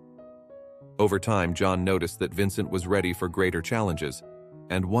appreciate. Over time, John noticed that Vincent was ready for greater challenges,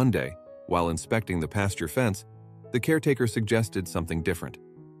 and one day, while inspecting the pasture fence, the caretaker suggested something different.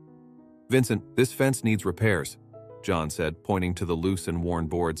 "Vincent, this fence needs repairs," John said, pointing to the loose and worn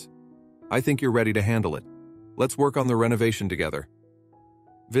boards. "I think you're ready to handle it. Let's work on the renovation together."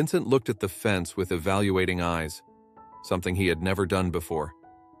 Vincent looked at the fence with evaluating eyes, something he had never done before.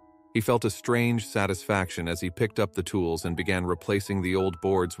 He felt a strange satisfaction as he picked up the tools and began replacing the old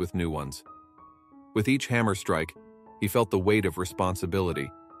boards with new ones. With each hammer strike, he felt the weight of responsibility,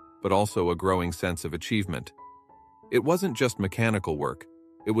 but also a growing sense of achievement. It wasn't just mechanical work,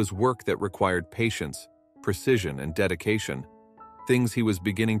 it was work that required patience, precision, and dedication. Things he was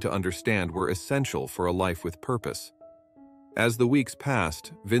beginning to understand were essential for a life with purpose. As the weeks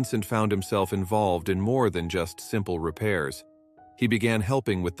passed, Vincent found himself involved in more than just simple repairs. He began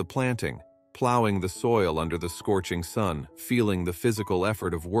helping with the planting, plowing the soil under the scorching sun, feeling the physical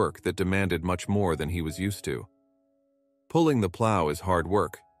effort of work that demanded much more than he was used to. "Pulling the plow is hard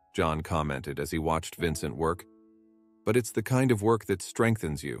work," John commented as he watched Vincent work. "But it's the kind of work that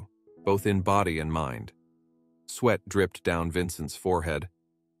strengthens you, both in body and mind." Sweat dripped down Vincent's forehead,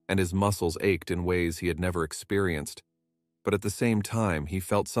 and his muscles ached in ways he had never experienced. But at the same time, he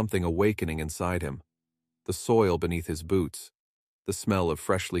felt something awakening inside him. The soil beneath his boots, the smell of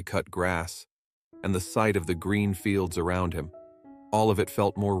freshly cut grass, and the sight of the green fields around him. All of it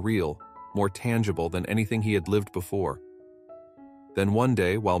felt more real, more tangible than anything he had lived before. Then one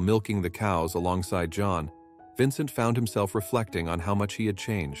day, while milking the cows alongside John, Vincent found himself reflecting on how much he had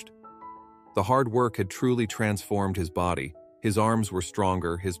changed. The hard work had truly transformed his body. His arms were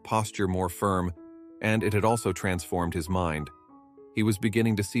stronger, his posture more firm, and it had also transformed his mind. He was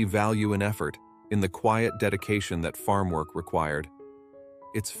beginning to see value in effort, in the quiet dedication that farm work required.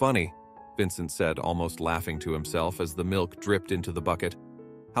 "It's funny," Vincent said, almost laughing to himself as the milk dripped into the bucket,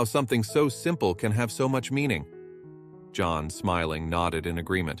 "how something so simple can have so much meaning." John, smiling, nodded in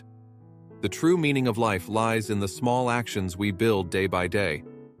agreement. "The true meaning of life lies in the small actions we build day by day.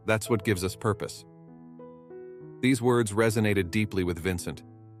 That's what gives us purpose." These words resonated deeply with Vincent.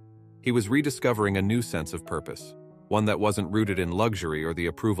 He was rediscovering a new sense of purpose, one that wasn't rooted in luxury or the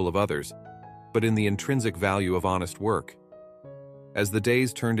approval of others, but in the intrinsic value of honest work. As the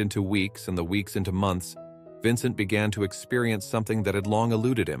days turned into weeks and the weeks into months, Vincent began to experience something that had long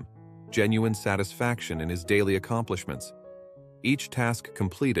eluded him: genuine satisfaction in his daily accomplishments. Each task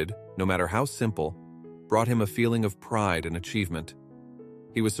completed, no matter how simple, brought him a feeling of pride and achievement.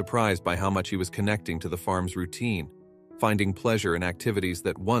 He was surprised by how much he was connecting to the farm's routine, finding pleasure in activities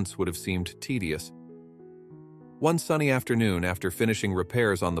that once would have seemed tedious. One sunny afternoon, after finishing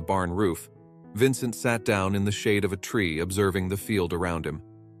repairs on the barn roof, Vincent sat down in the shade of a tree, observing the field around him.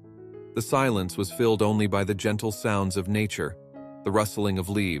 The silence was filled only by the gentle sounds of nature, the rustling of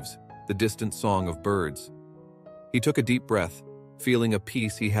leaves, the distant song of birds. He took a deep breath, feeling a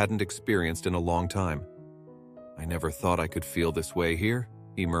peace he hadn't experienced in a long time. "I never thought I could feel this way here,"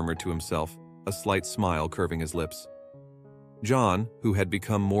 he murmured to himself, a slight smile curving his lips. John, who had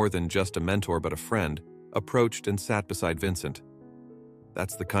become more than just a mentor but a friend, approached and sat beside Vincent.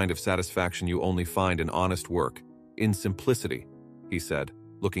 "That's the kind of satisfaction you only find in honest work, in simplicity," he said,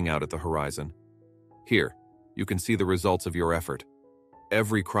 looking out at the horizon. "Here, you can see the results of your effort.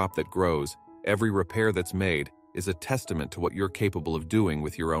 Every crop that grows, every repair that's made, is a testament to what you're capable of doing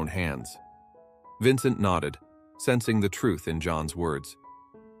with your own hands." Vincent nodded, sensing the truth in John's words.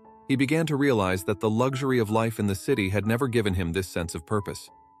 He began to realize that the luxury of life in the city had never given him this sense of purpose.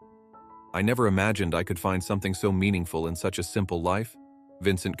 "I never imagined I could find something so meaningful in such a simple life,"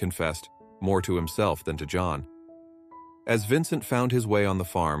 Vincent confessed, more to himself than to John. As Vincent found his way on the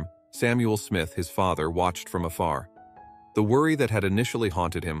farm, Samuel Smith, his father, watched from afar. The worry that had initially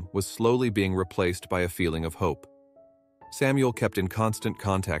haunted him was slowly being replaced by a feeling of hope. Samuel kept in constant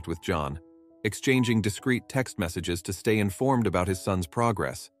contact with John, exchanging discreet text messages to stay informed about his son's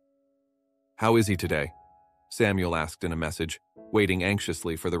progress. "How is he today?" Samuel asked in a message, waiting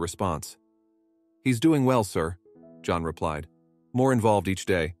anxiously for the response. "He's doing well, sir," John replied. "More involved each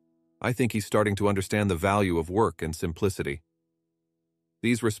day. I think he's starting to understand the value of work and simplicity."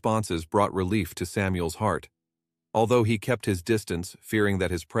 These responses brought relief to Samuel's heart. Although he kept his distance, fearing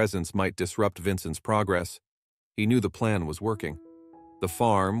that his presence might disrupt Vincent's progress, he knew the plan was working. The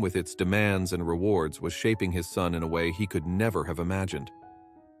farm, with its demands and rewards, was shaping his son in a way he could never have imagined.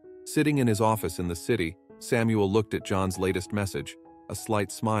 Sitting in his office in the city, Samuel looked at John's latest message, a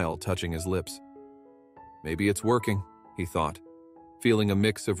slight smile touching his lips. "Maybe it's working," he thought, feeling a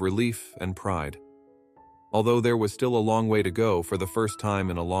mix of relief and pride. Although there was still a long way to go, for the first time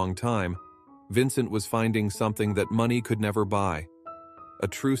in a long time, Vincent was finding something that money could never buy: a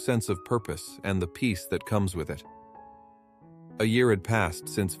true sense of purpose and the peace that comes with it. A year had passed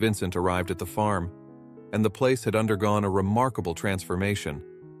since Vincent arrived at the farm, and the place had undergone a remarkable transformation,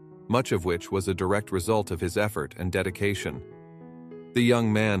 much of which was a direct result of his effort and dedication. The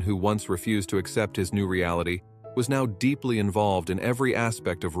young man who once refused to accept his new reality was now deeply involved in every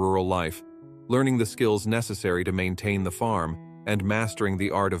aspect of rural life, learning the skills necessary to maintain the farm and mastering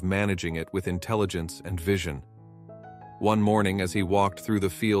the art of managing it with intelligence and vision. One morning, as he walked through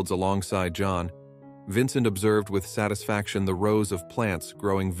the fields alongside John, Vincent observed with satisfaction the rows of plants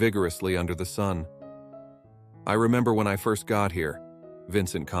growing vigorously under the sun. "I remember when I first got here,"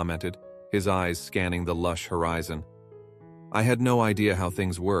 Vincent commented, his eyes scanning the lush horizon. I had no idea how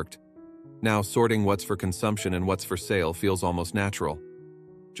things worked. Now sorting what's for consumption and what's for sale feels almost natural."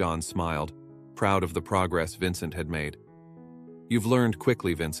 John smiled, proud of the progress Vincent had made. "You've learned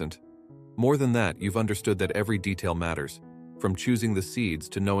quickly, Vincent. More than that, you've understood that every detail matters, from choosing the seeds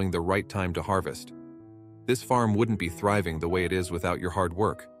to knowing the right time to harvest. This farm wouldn't be thriving the way it is without your hard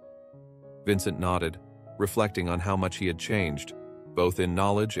work." Vincent nodded, reflecting on how much he had changed, both in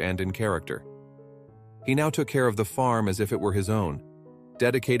knowledge and in character. He now took care of the farm as if it were his own,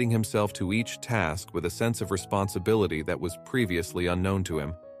 dedicating himself to each task with a sense of responsibility that was previously unknown to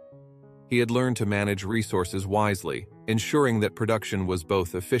him. He had learned to manage resources wisely, ensuring that production was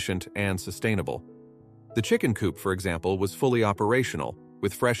both efficient and sustainable. The chicken coop, for example, was fully operational,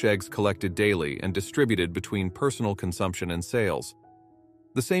 with fresh eggs collected daily and distributed between personal consumption and sales.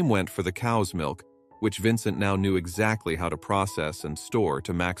 The same went for the cow's milk, which Vincent now knew exactly how to process and store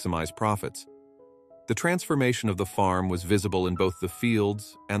to maximize profits. The transformation of the farm was visible in both the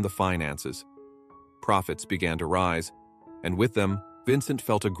fields and the finances. Profits began to rise, and with them, Vincent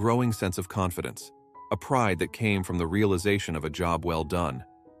felt a growing sense of confidence, a pride that came from the realization of a job well done.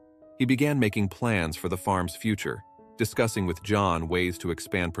 He began making plans for the farm's future, discussing with John ways to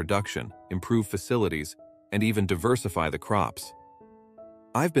expand production, improve facilities, and even diversify the crops.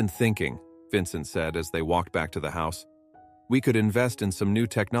 "I've been thinking," Vincent said as they walked back to the house, "we could invest in some new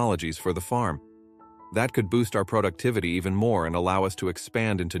technologies for the farm. That could boost our productivity even more and allow us to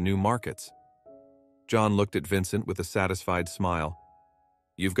expand into new markets." John looked at Vincent with a satisfied smile.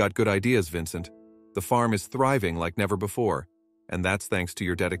 "You've got good ideas, Vincent. The farm is thriving like never before, and that's thanks to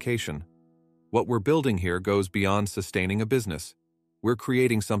your dedication. What we're building here goes beyond sustaining a business. We're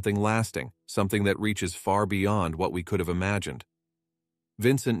creating something lasting, something that reaches far beyond what we could have imagined."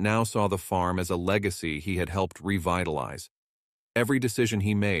 Vincent now saw the farm as a legacy he had helped revitalize. Every decision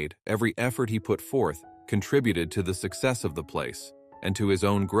he made, every effort he put forth, contributed to the success of the place and to his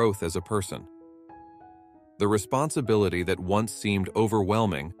own growth as a person. The responsibility that once seemed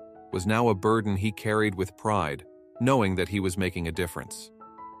overwhelming was now a burden he carried with pride, knowing that he was making a difference.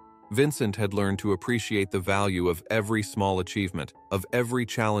 Vincent had learned to appreciate the value of every small achievement, of every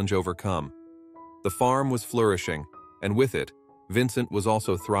challenge overcome. The farm was flourishing, and with it, Vincent was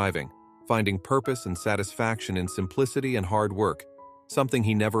also thriving, finding purpose and satisfaction in simplicity and hard work, something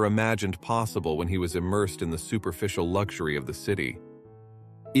he never imagined possible when he was immersed in the superficial luxury of the city.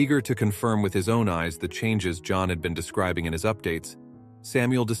 Eager to confirm with his own eyes the changes John had been describing in his updates,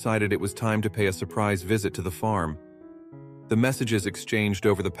 Samuel decided it was time to pay a surprise visit to the farm. The messages exchanged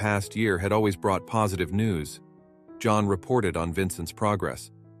over the past year had always brought positive news. John reported on Vincent's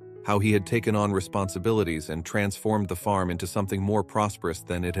progress, how he had taken on responsibilities and transformed the farm into something more prosperous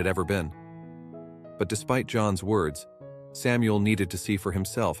than it had ever been. But despite John's words, Samuel needed to see for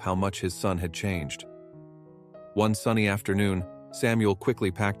himself how much his son had changed. One sunny afternoon, Samuel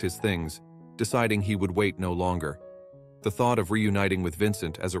quickly packed his things, deciding he would wait no longer. The thought of reuniting with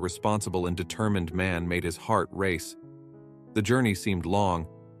Vincent as a responsible and determined man made his heart race. The journey seemed long,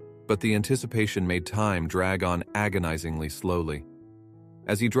 but the anticipation made time drag on agonizingly slowly.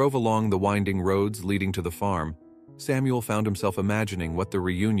 As he drove along the winding roads leading to the farm, Samuel found himself imagining what the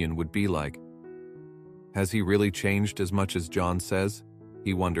reunion would be like. Has he really changed as much as John says?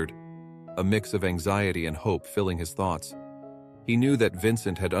 He wondered, a mix of anxiety and hope filling his thoughts. He knew that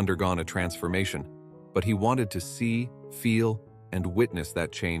Vincent had undergone a transformation, but he wanted to see, feel, and witness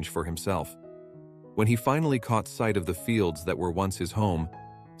that change for himself. When he finally caught sight of the fields that were once his home,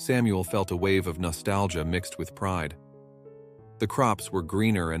 Samuel felt a wave of nostalgia mixed with pride. The crops were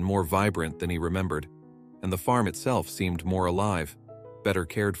greener and more vibrant than he remembered, and the farm itself seemed more alive, better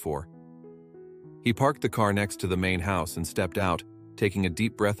cared for. He parked the car next to the main house and stepped out, taking a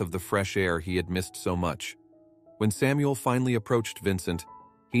deep breath of the fresh air he had missed so much. When Samuel finally approached Vincent,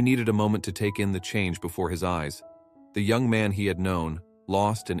 he needed a moment to take in the change before his eyes. The young man he had known,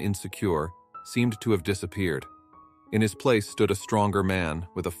 lost and insecure, seemed to have disappeared. In his place stood a stronger man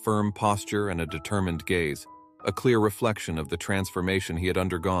with a firm posture and a determined gaze, a clear reflection of the transformation he had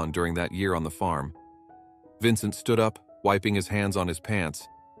undergone during that year on the farm. Vincent stood up, wiping his hands on his pants,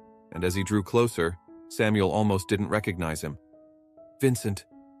 and as he drew closer, Samuel almost didn't recognize him. "Vincent,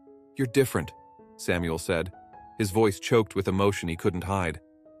 you're different," Samuel said, his voice choked with emotion he couldn't hide.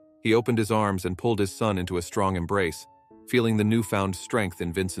 He opened his arms and pulled his son into a strong embrace, feeling the newfound strength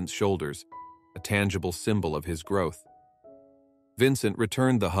in Vincent's shoulders, a tangible symbol of his growth. Vincent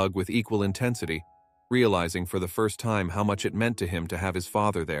returned the hug with equal intensity, realizing for the first time how much it meant to him to have his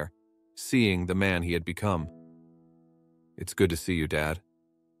father there, seeing the man he had become. "It's good to see you, Dad,"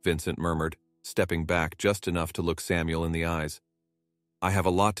 Vincent murmured, stepping back just enough to look Samuel in the eyes. "I have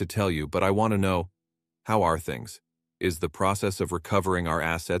a lot to tell you, but I want to know, how are things? Is the process of recovering our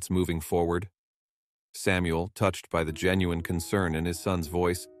assets moving forward? Samuel, touched by the genuine concern in his son's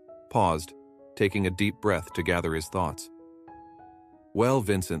voice, paused, taking a deep breath to gather his thoughts. Well,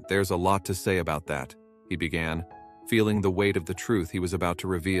 Vincent, there's a lot to say about that, he began, feeling the weight of the truth he was about to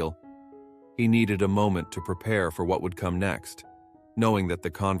reveal. He needed a moment to prepare for what would come next, knowing that the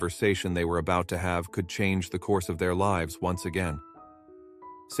conversation they were about to have could change the course of their lives once again.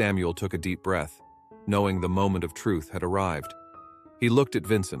 Samuel took a deep breath, knowing the moment of truth had arrived. He looked at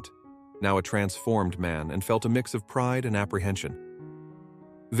Vincent, now a transformed man, and felt a mix of pride and apprehension.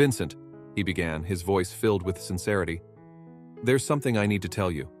 "Vincent," he began, his voice filled with sincerity, "there's something I need to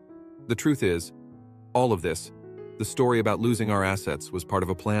tell you. The truth is, all of this, the story about losing our assets, was part of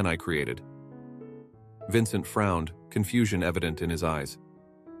a plan I created." Vincent frowned, confusion evident in his eyes.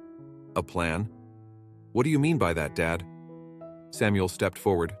 "A plan? What do you mean by that, Dad?" Samuel stepped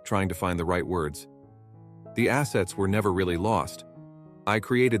forward, trying to find the right words. "The assets were never really lost. I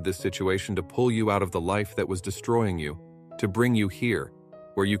created this situation to pull you out of the life that was destroying you, to bring you here,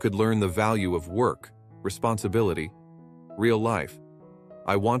 where you could learn the value of work, responsibility, real life.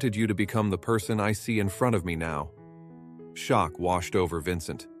 I wanted you to become the person I see in front of me now." Shock washed over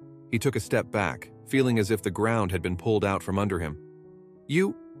Vincent. He took a step back, feeling as if the ground had been pulled out from under him.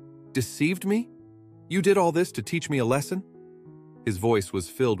 "You deceived me? You did all this to teach me a lesson?" His voice was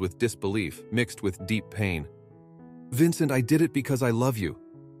filled with disbelief, mixed with deep pain. "Vincent, I did it because I love you,"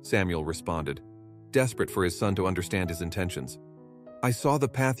 Samuel responded, desperate for his son to understand his intentions. "I saw the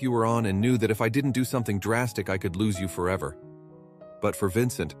path you were on and knew that if I didn't do something drastic, I could lose you forever." But for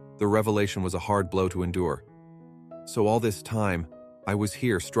Vincent, the revelation was a hard blow to endure. "So all this time, I was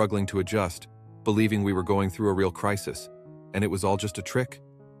here struggling to adjust, believing we were going through a real crisis, and it was all just a trick?"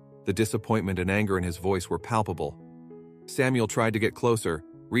 The disappointment and anger in his voice were palpable. Samuel tried to get closer,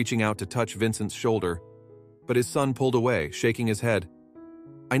 reaching out to touch Vincent's shoulder, but his son pulled away, shaking his head.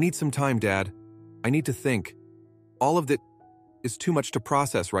 "I need some time, Dad. I need to think. All of that is too much to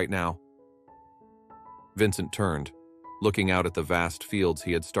process right now." Vincent turned, looking out at the vast fields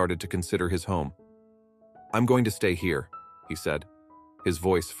he had started to consider his home. "I'm going to stay here," he said, his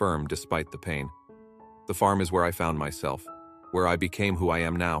voice firm despite the pain. "The farm is where I found myself, where I became who I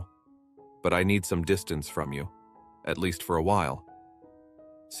am now. But I need some distance from you, at least for a while."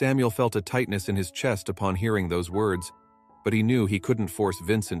 Samuel felt a tightness in his chest upon hearing those words, but he knew he couldn't force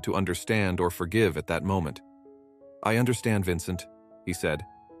Vincent to understand or forgive at that moment. "I understand, Vincent," he said,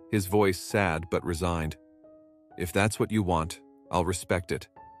 his voice sad but resigned. "If that's what you want, I'll respect it.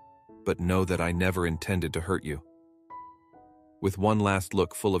 But know that I never intended to hurt you." With one last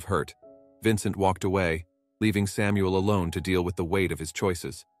look full of hurt, Vincent walked away, leaving Samuel alone to deal with the weight of his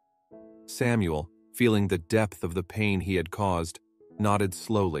choices. Samuel, feeling the depth of the pain he had caused, nodded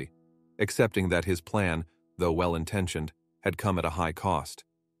slowly, accepting that his plan, though well-intentioned, had come at a high cost.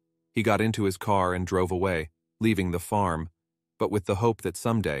 He got into his car and drove away, leaving the farm, but with the hope that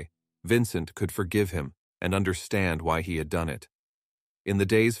someday Vincent could forgive him and understand why he had done it. In the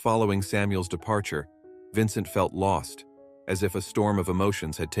days following Samuel's departure, Vincent felt lost, as if a storm of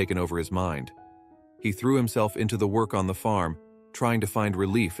emotions had taken over his mind. He threw himself into the work on the farm, trying to find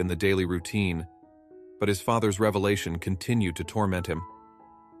relief in the daily routine, but his father's revelation continued to torment him.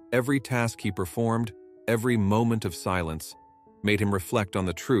 Every task he performed, every moment of silence, made him reflect on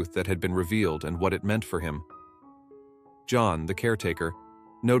the truth that had been revealed and what it meant for him. John, the caretaker,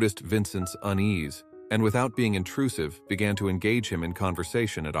 noticed Vincent's unease, and without being intrusive, began to engage him in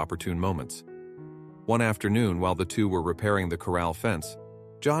conversation at opportune moments. One afternoon, while the two were repairing the corral fence,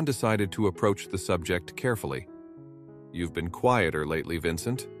 John decided to approach the subject carefully. "You've been quieter lately,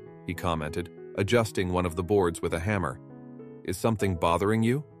 Vincent," he commented, adjusting one of the boards with a hammer. "Is something bothering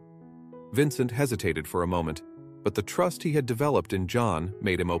you?" Vincent hesitated for a moment, but the trust he had developed in John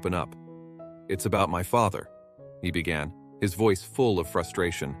made him open up. "It's about my father," he began, his voice full of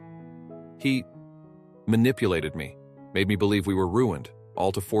frustration. "He manipulated me, made me believe we were ruined,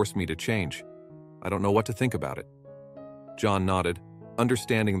 all to force me to change. I don't know what to think about it." John nodded,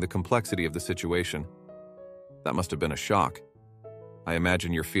 understanding the complexity of the situation. "That must have been a shock. I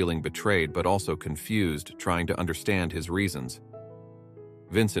imagine you're feeling betrayed but also confused, trying to understand his reasons."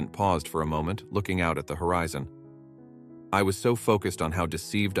 Vincent paused for a moment, looking out at the horizon. "I was so focused on how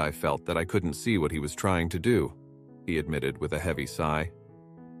deceived I felt that I couldn't see what he was trying to do," he admitted with a heavy sigh.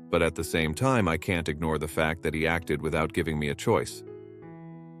 "But at the same time, I can't ignore the fact that he acted without giving me a choice."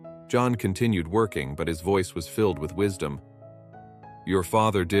 John continued working, but his voice was filled with wisdom. "Your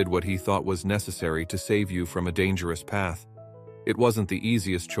father did what he thought was necessary to save you from a dangerous path. It wasn't the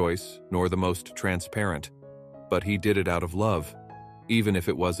easiest choice, nor the most transparent, but he did it out of love, even if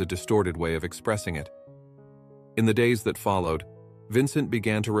it was a distorted way of expressing it." In the days that followed, Vincent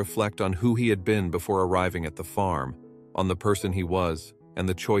began to reflect on who he had been before arriving at the farm, on the person he was, and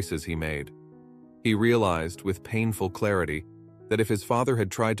the choices he made. He realized, with painful clarity, that if his father had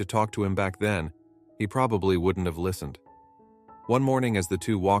tried to talk to him back then, he probably wouldn't have listened. One morning as the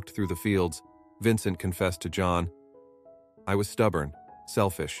two walked through the fields, Vincent confessed to John, "I was stubborn,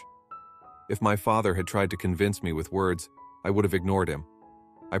 selfish. If my father had tried to convince me with words, I would have ignored him.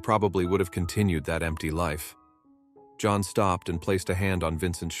 I probably would have continued that empty life." John stopped and placed a hand on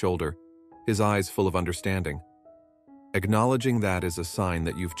Vincent's shoulder, his eyes full of understanding. "Acknowledging that is a sign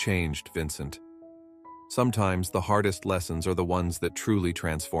that you've changed, Vincent. Sometimes the hardest lessons are the ones that truly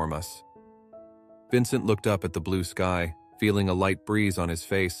transform us." Vincent looked up at the blue sky, feeling a light breeze on his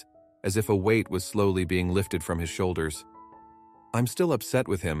face, as if a weight was slowly being lifted from his shoulders. "I'm still upset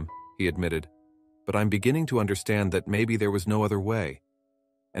with him," he admitted, "but I'm beginning to understand that maybe there was no other way.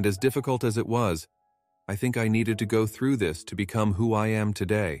 And as difficult as it was, I think I needed to go through this to become who I am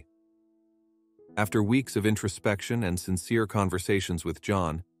today." After weeks of introspection and sincere conversations with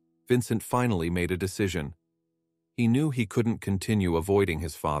John, Vincent finally made a decision. He knew he couldn't continue avoiding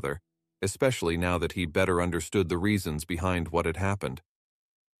his father, especially now that he better understood the reasons behind what had happened.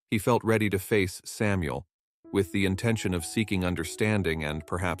 He felt ready to face Samuel, with the intention of seeking understanding and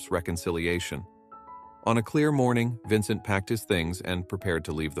perhaps reconciliation. On a clear morning, Vincent packed his things and prepared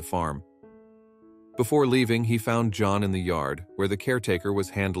to leave the farm. Before leaving, he found John in the yard, where the caretaker was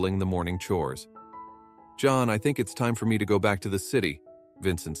handling the morning chores. "John, I think it's time for me to go back to the city,"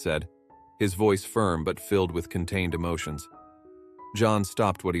 Vincent said, his voice firm but filled with contained emotions. John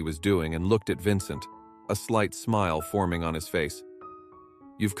stopped what he was doing and looked at Vincent, a slight smile forming on his face.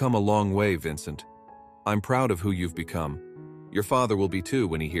 "You've come a long way, Vincent. I'm proud of who you've become. Your father will be too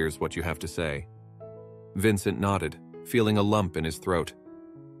when he hears what you have to say." Vincent nodded, feeling a lump in his throat.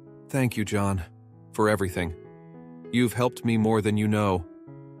 "Thank you, John, for everything. You've helped me more than you know."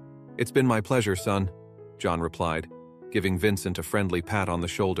 "It's been my pleasure, son," John replied, giving Vincent a friendly pat on the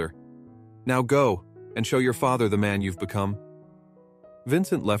shoulder. "Now go, and show your father the man you've become."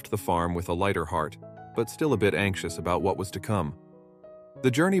 Vincent left the farm with a lighter heart, but still a bit anxious about what was to come.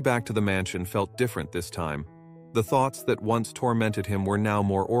 The journey back to the mansion felt different this time. The thoughts that once tormented him were now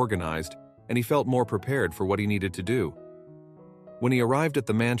more organized, and he felt more prepared for what he needed to do. When he arrived at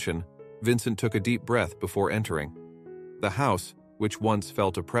the mansion, Vincent took a deep breath before entering. The house, which once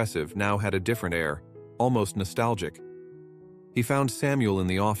felt oppressive, now had a different air, almost nostalgic. He found Samuel in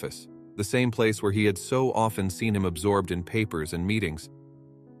the office, the same place where he had so often seen him absorbed in papers and meetings.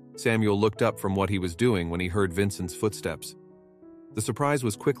 Samuel looked up from what he was doing when he heard Vincent's footsteps. The surprise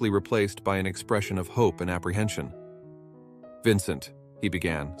was quickly replaced by an expression of hope and apprehension. "Vincent," he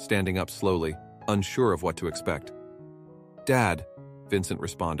began, standing up slowly, unsure of what to expect. "Dad," Vincent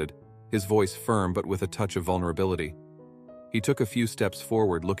responded, his voice firm but with a touch of vulnerability. He took a few steps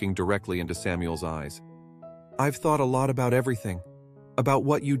forward, looking directly into Samuel's eyes. "I've thought a lot about everything, about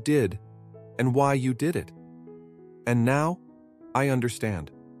what you did, and why you did it. And now, I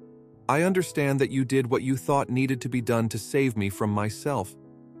understand. I understand that you did what you thought needed to be done to save me from myself."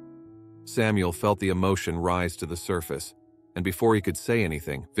 Samuel felt the emotion rise to the surface, and before he could say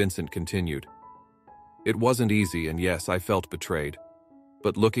anything, Vincent continued. "It wasn't easy, and yes, I felt betrayed.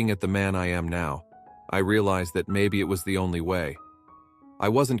 But looking at the man I am now, I realized that maybe it was the only way. I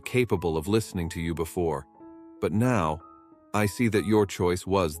wasn't capable of listening to you before, but now, I see that your choice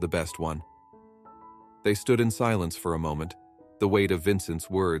was the best one." They stood in silence for a moment, the weight of Vincent's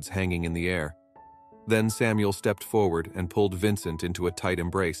words hanging in the air. Then Samuel stepped forward and pulled Vincent into a tight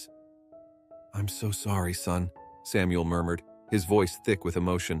embrace. "I'm so sorry, son," Samuel murmured, his voice thick with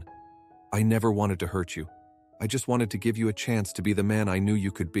emotion. "I never wanted to hurt you. I just wanted to give you a chance to be the man I knew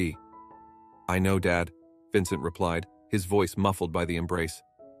you could be." "I know, Dad," Vincent replied, his voice muffled by the embrace.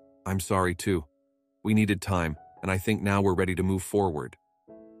 "I'm sorry too. We needed time, and I think now we're ready to move forward."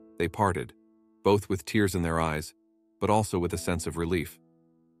 They parted, both with tears in their eyes, but also with a sense of relief.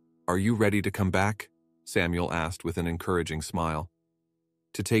 "Are you ready to come back?" Samuel asked with an encouraging smile.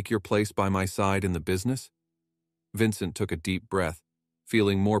 "To take your place by my side in the business?" Vincent took a deep breath,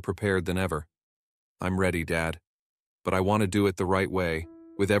 feeling more prepared than ever. "I'm ready, Dad. But I want to do it the right way,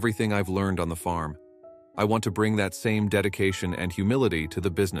 with everything I've learned on the farm. I want to bring that same dedication and humility to the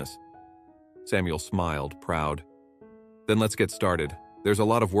business." Samuel smiled, proud. "Then let's get started. There's a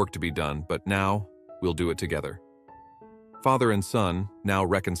lot of work to be done, but now we'll do it together." Father and son, now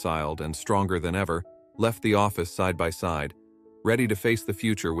reconciled and stronger than ever, left the office side by side, ready to face the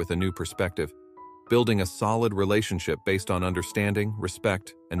future with a new perspective, building a solid relationship based on understanding,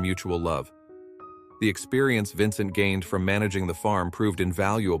 respect, and mutual love. The experience Vincent gained from managing the farm proved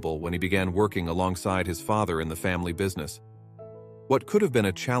invaluable when he began working alongside his father in the family business. What could have been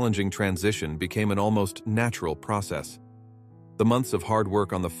a challenging transition became an almost natural process. The months of hard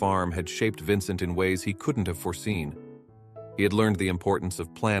work on the farm had shaped Vincent in ways he couldn't have foreseen. He had learned the importance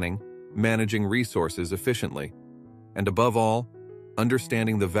of planning, managing resources efficiently, and above all,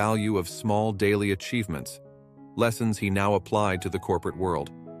 understanding the value of small daily achievements, lessons he now applied to the corporate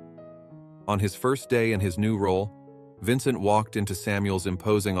world. On his first day in his new role, Vincent walked into Samuel's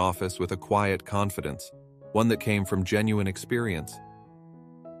imposing office with a quiet confidence, one that came from genuine experience.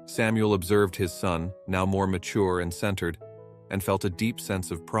 Samuel observed his son, now more mature and centered, and felt a deep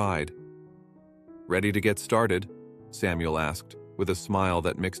sense of pride. "Ready to get started?" Samuel asked, with a smile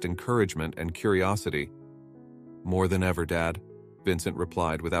that mixed encouragement and curiosity. "More than ever, Dad," Vincent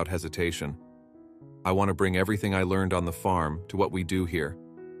replied without hesitation. "I want to bring everything I learned on the farm to what we do here.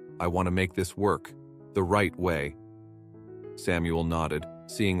 I want to make this work, the right way." Samuel nodded,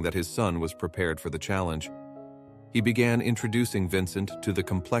 seeing that his son was prepared for the challenge. He began introducing Vincent to the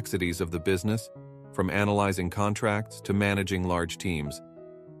complexities of the business, from analyzing contracts to managing large teams.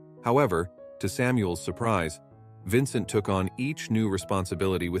 However, to Samuel's surprise, Vincent took on each new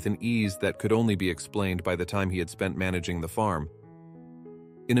responsibility with an ease that could only be explained by the time he had spent managing the farm.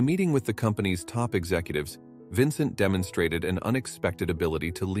 In a meeting with the company's top executives, Vincent demonstrated an unexpected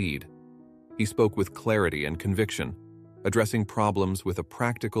ability to lead. He spoke with clarity and conviction, addressing problems with a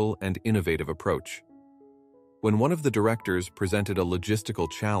practical and innovative approach. When one of the directors presented a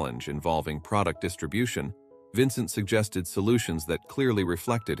logistical challenge involving product distribution, Vincent suggested solutions that clearly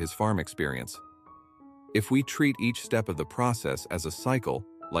reflected his farm experience. "If we treat each step of the process as a cycle,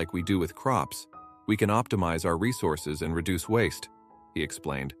 like we do with crops, we can optimize our resources and reduce waste," he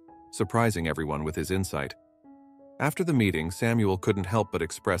explained, surprising everyone with his insight. After the meeting, Samuel couldn't help but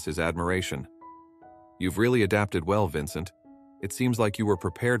express his admiration. "You've really adapted well, Vincent. It seems like you were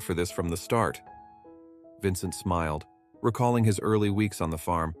prepared for this from the start." Vincent smiled, recalling his early weeks on the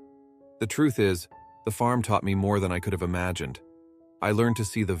farm. "The truth is, the farm taught me more than I could have imagined. I learned to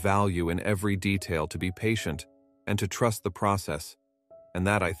see the value in every detail, to be patient, and to trust the process. And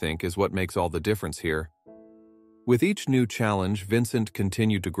that, I think, is what makes all the difference here." With each new challenge, Vincent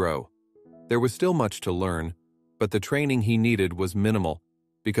continued to grow. There was still much to learn, but the training he needed was minimal,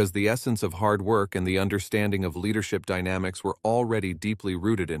 because the essence of hard work and the understanding of leadership dynamics were already deeply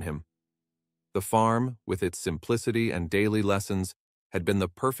rooted in him. The farm, with its simplicity and daily lessons, had been the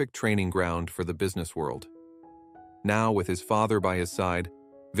perfect training ground for the business world. Now, with his father by his side,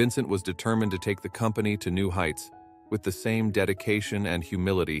 Vincent was determined to take the company to new heights, with the same dedication and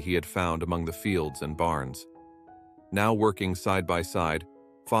humility he had found among the fields and barns. Now working side by side,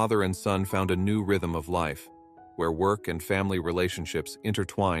 father and son found a new rhythm of life, where work and family relationships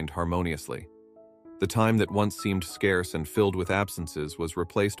intertwined harmoniously. The time that once seemed scarce and filled with absences was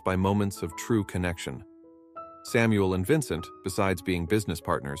replaced by moments of true connection. Samuel and Vincent, besides being business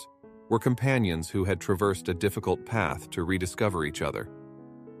partners, were companions who had traversed a difficult path to rediscover each other.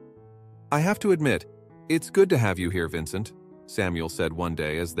 "I have to admit, it's good to have you here, Vincent," Samuel said one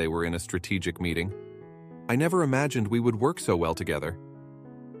day as they were in a strategic meeting. "I never imagined we would work so well together."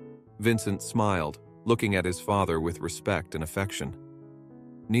 Vincent smiled, looking at his father with respect and affection.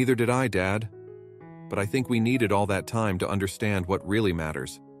 "Neither did I, Dad. But I think we needed all that time to understand what really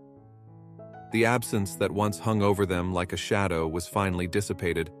matters." The absence that once hung over them like a shadow was finally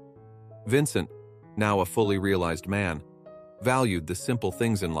dissipated. Vincent, now a fully realized man, valued the simple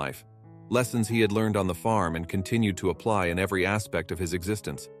things in life, lessons he had learned on the farm and continued to apply in every aspect of his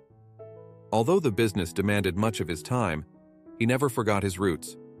existence. Although the business demanded much of his time, he never forgot his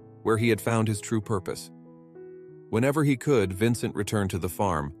roots, where he had found his true purpose. Whenever he could, Vincent returned to the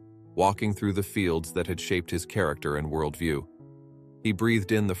farm, walking through the fields that had shaped his character and worldview. He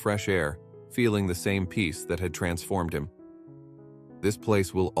breathed in the fresh air, feeling the same peace that had transformed him. "This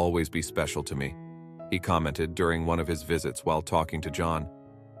place will always be special to me," he commented during one of his visits while talking to John.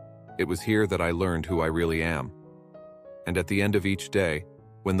 "It was here that I learned who I really am." And at the end of each day,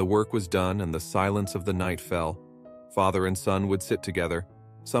 when the work was done and the silence of the night fell, father and son would sit together,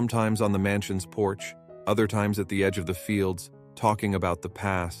 sometimes on the mansion's porch, other times at the edge of the fields, talking about the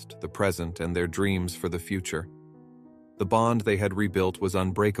past, the present, and their dreams for the future. The bond they had rebuilt was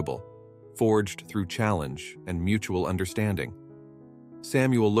unbreakable, forged through challenge and mutual understanding.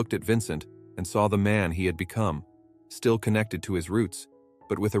 Samuel looked at Vincent and saw the man he had become, still connected to his roots,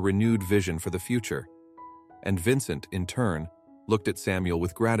 but with a renewed vision for the future. And Vincent, in turn, looked at Samuel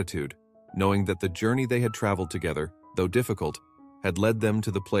with gratitude, knowing that the journey they had traveled together, though difficult, had led them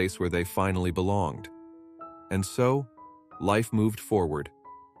to the place where they finally belonged. And so, life moved forward,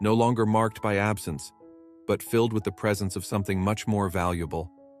 no longer marked by absence, but filled with the presence of something much more valuable,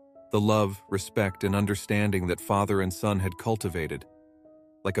 the love, respect, and understanding that father and son had cultivated,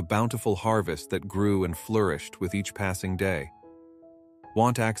 like a bountiful harvest that grew and flourished with each passing day.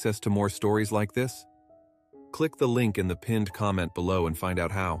 Want access to more stories like this? Click the link in the pinned comment below and find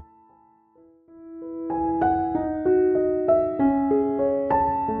out how.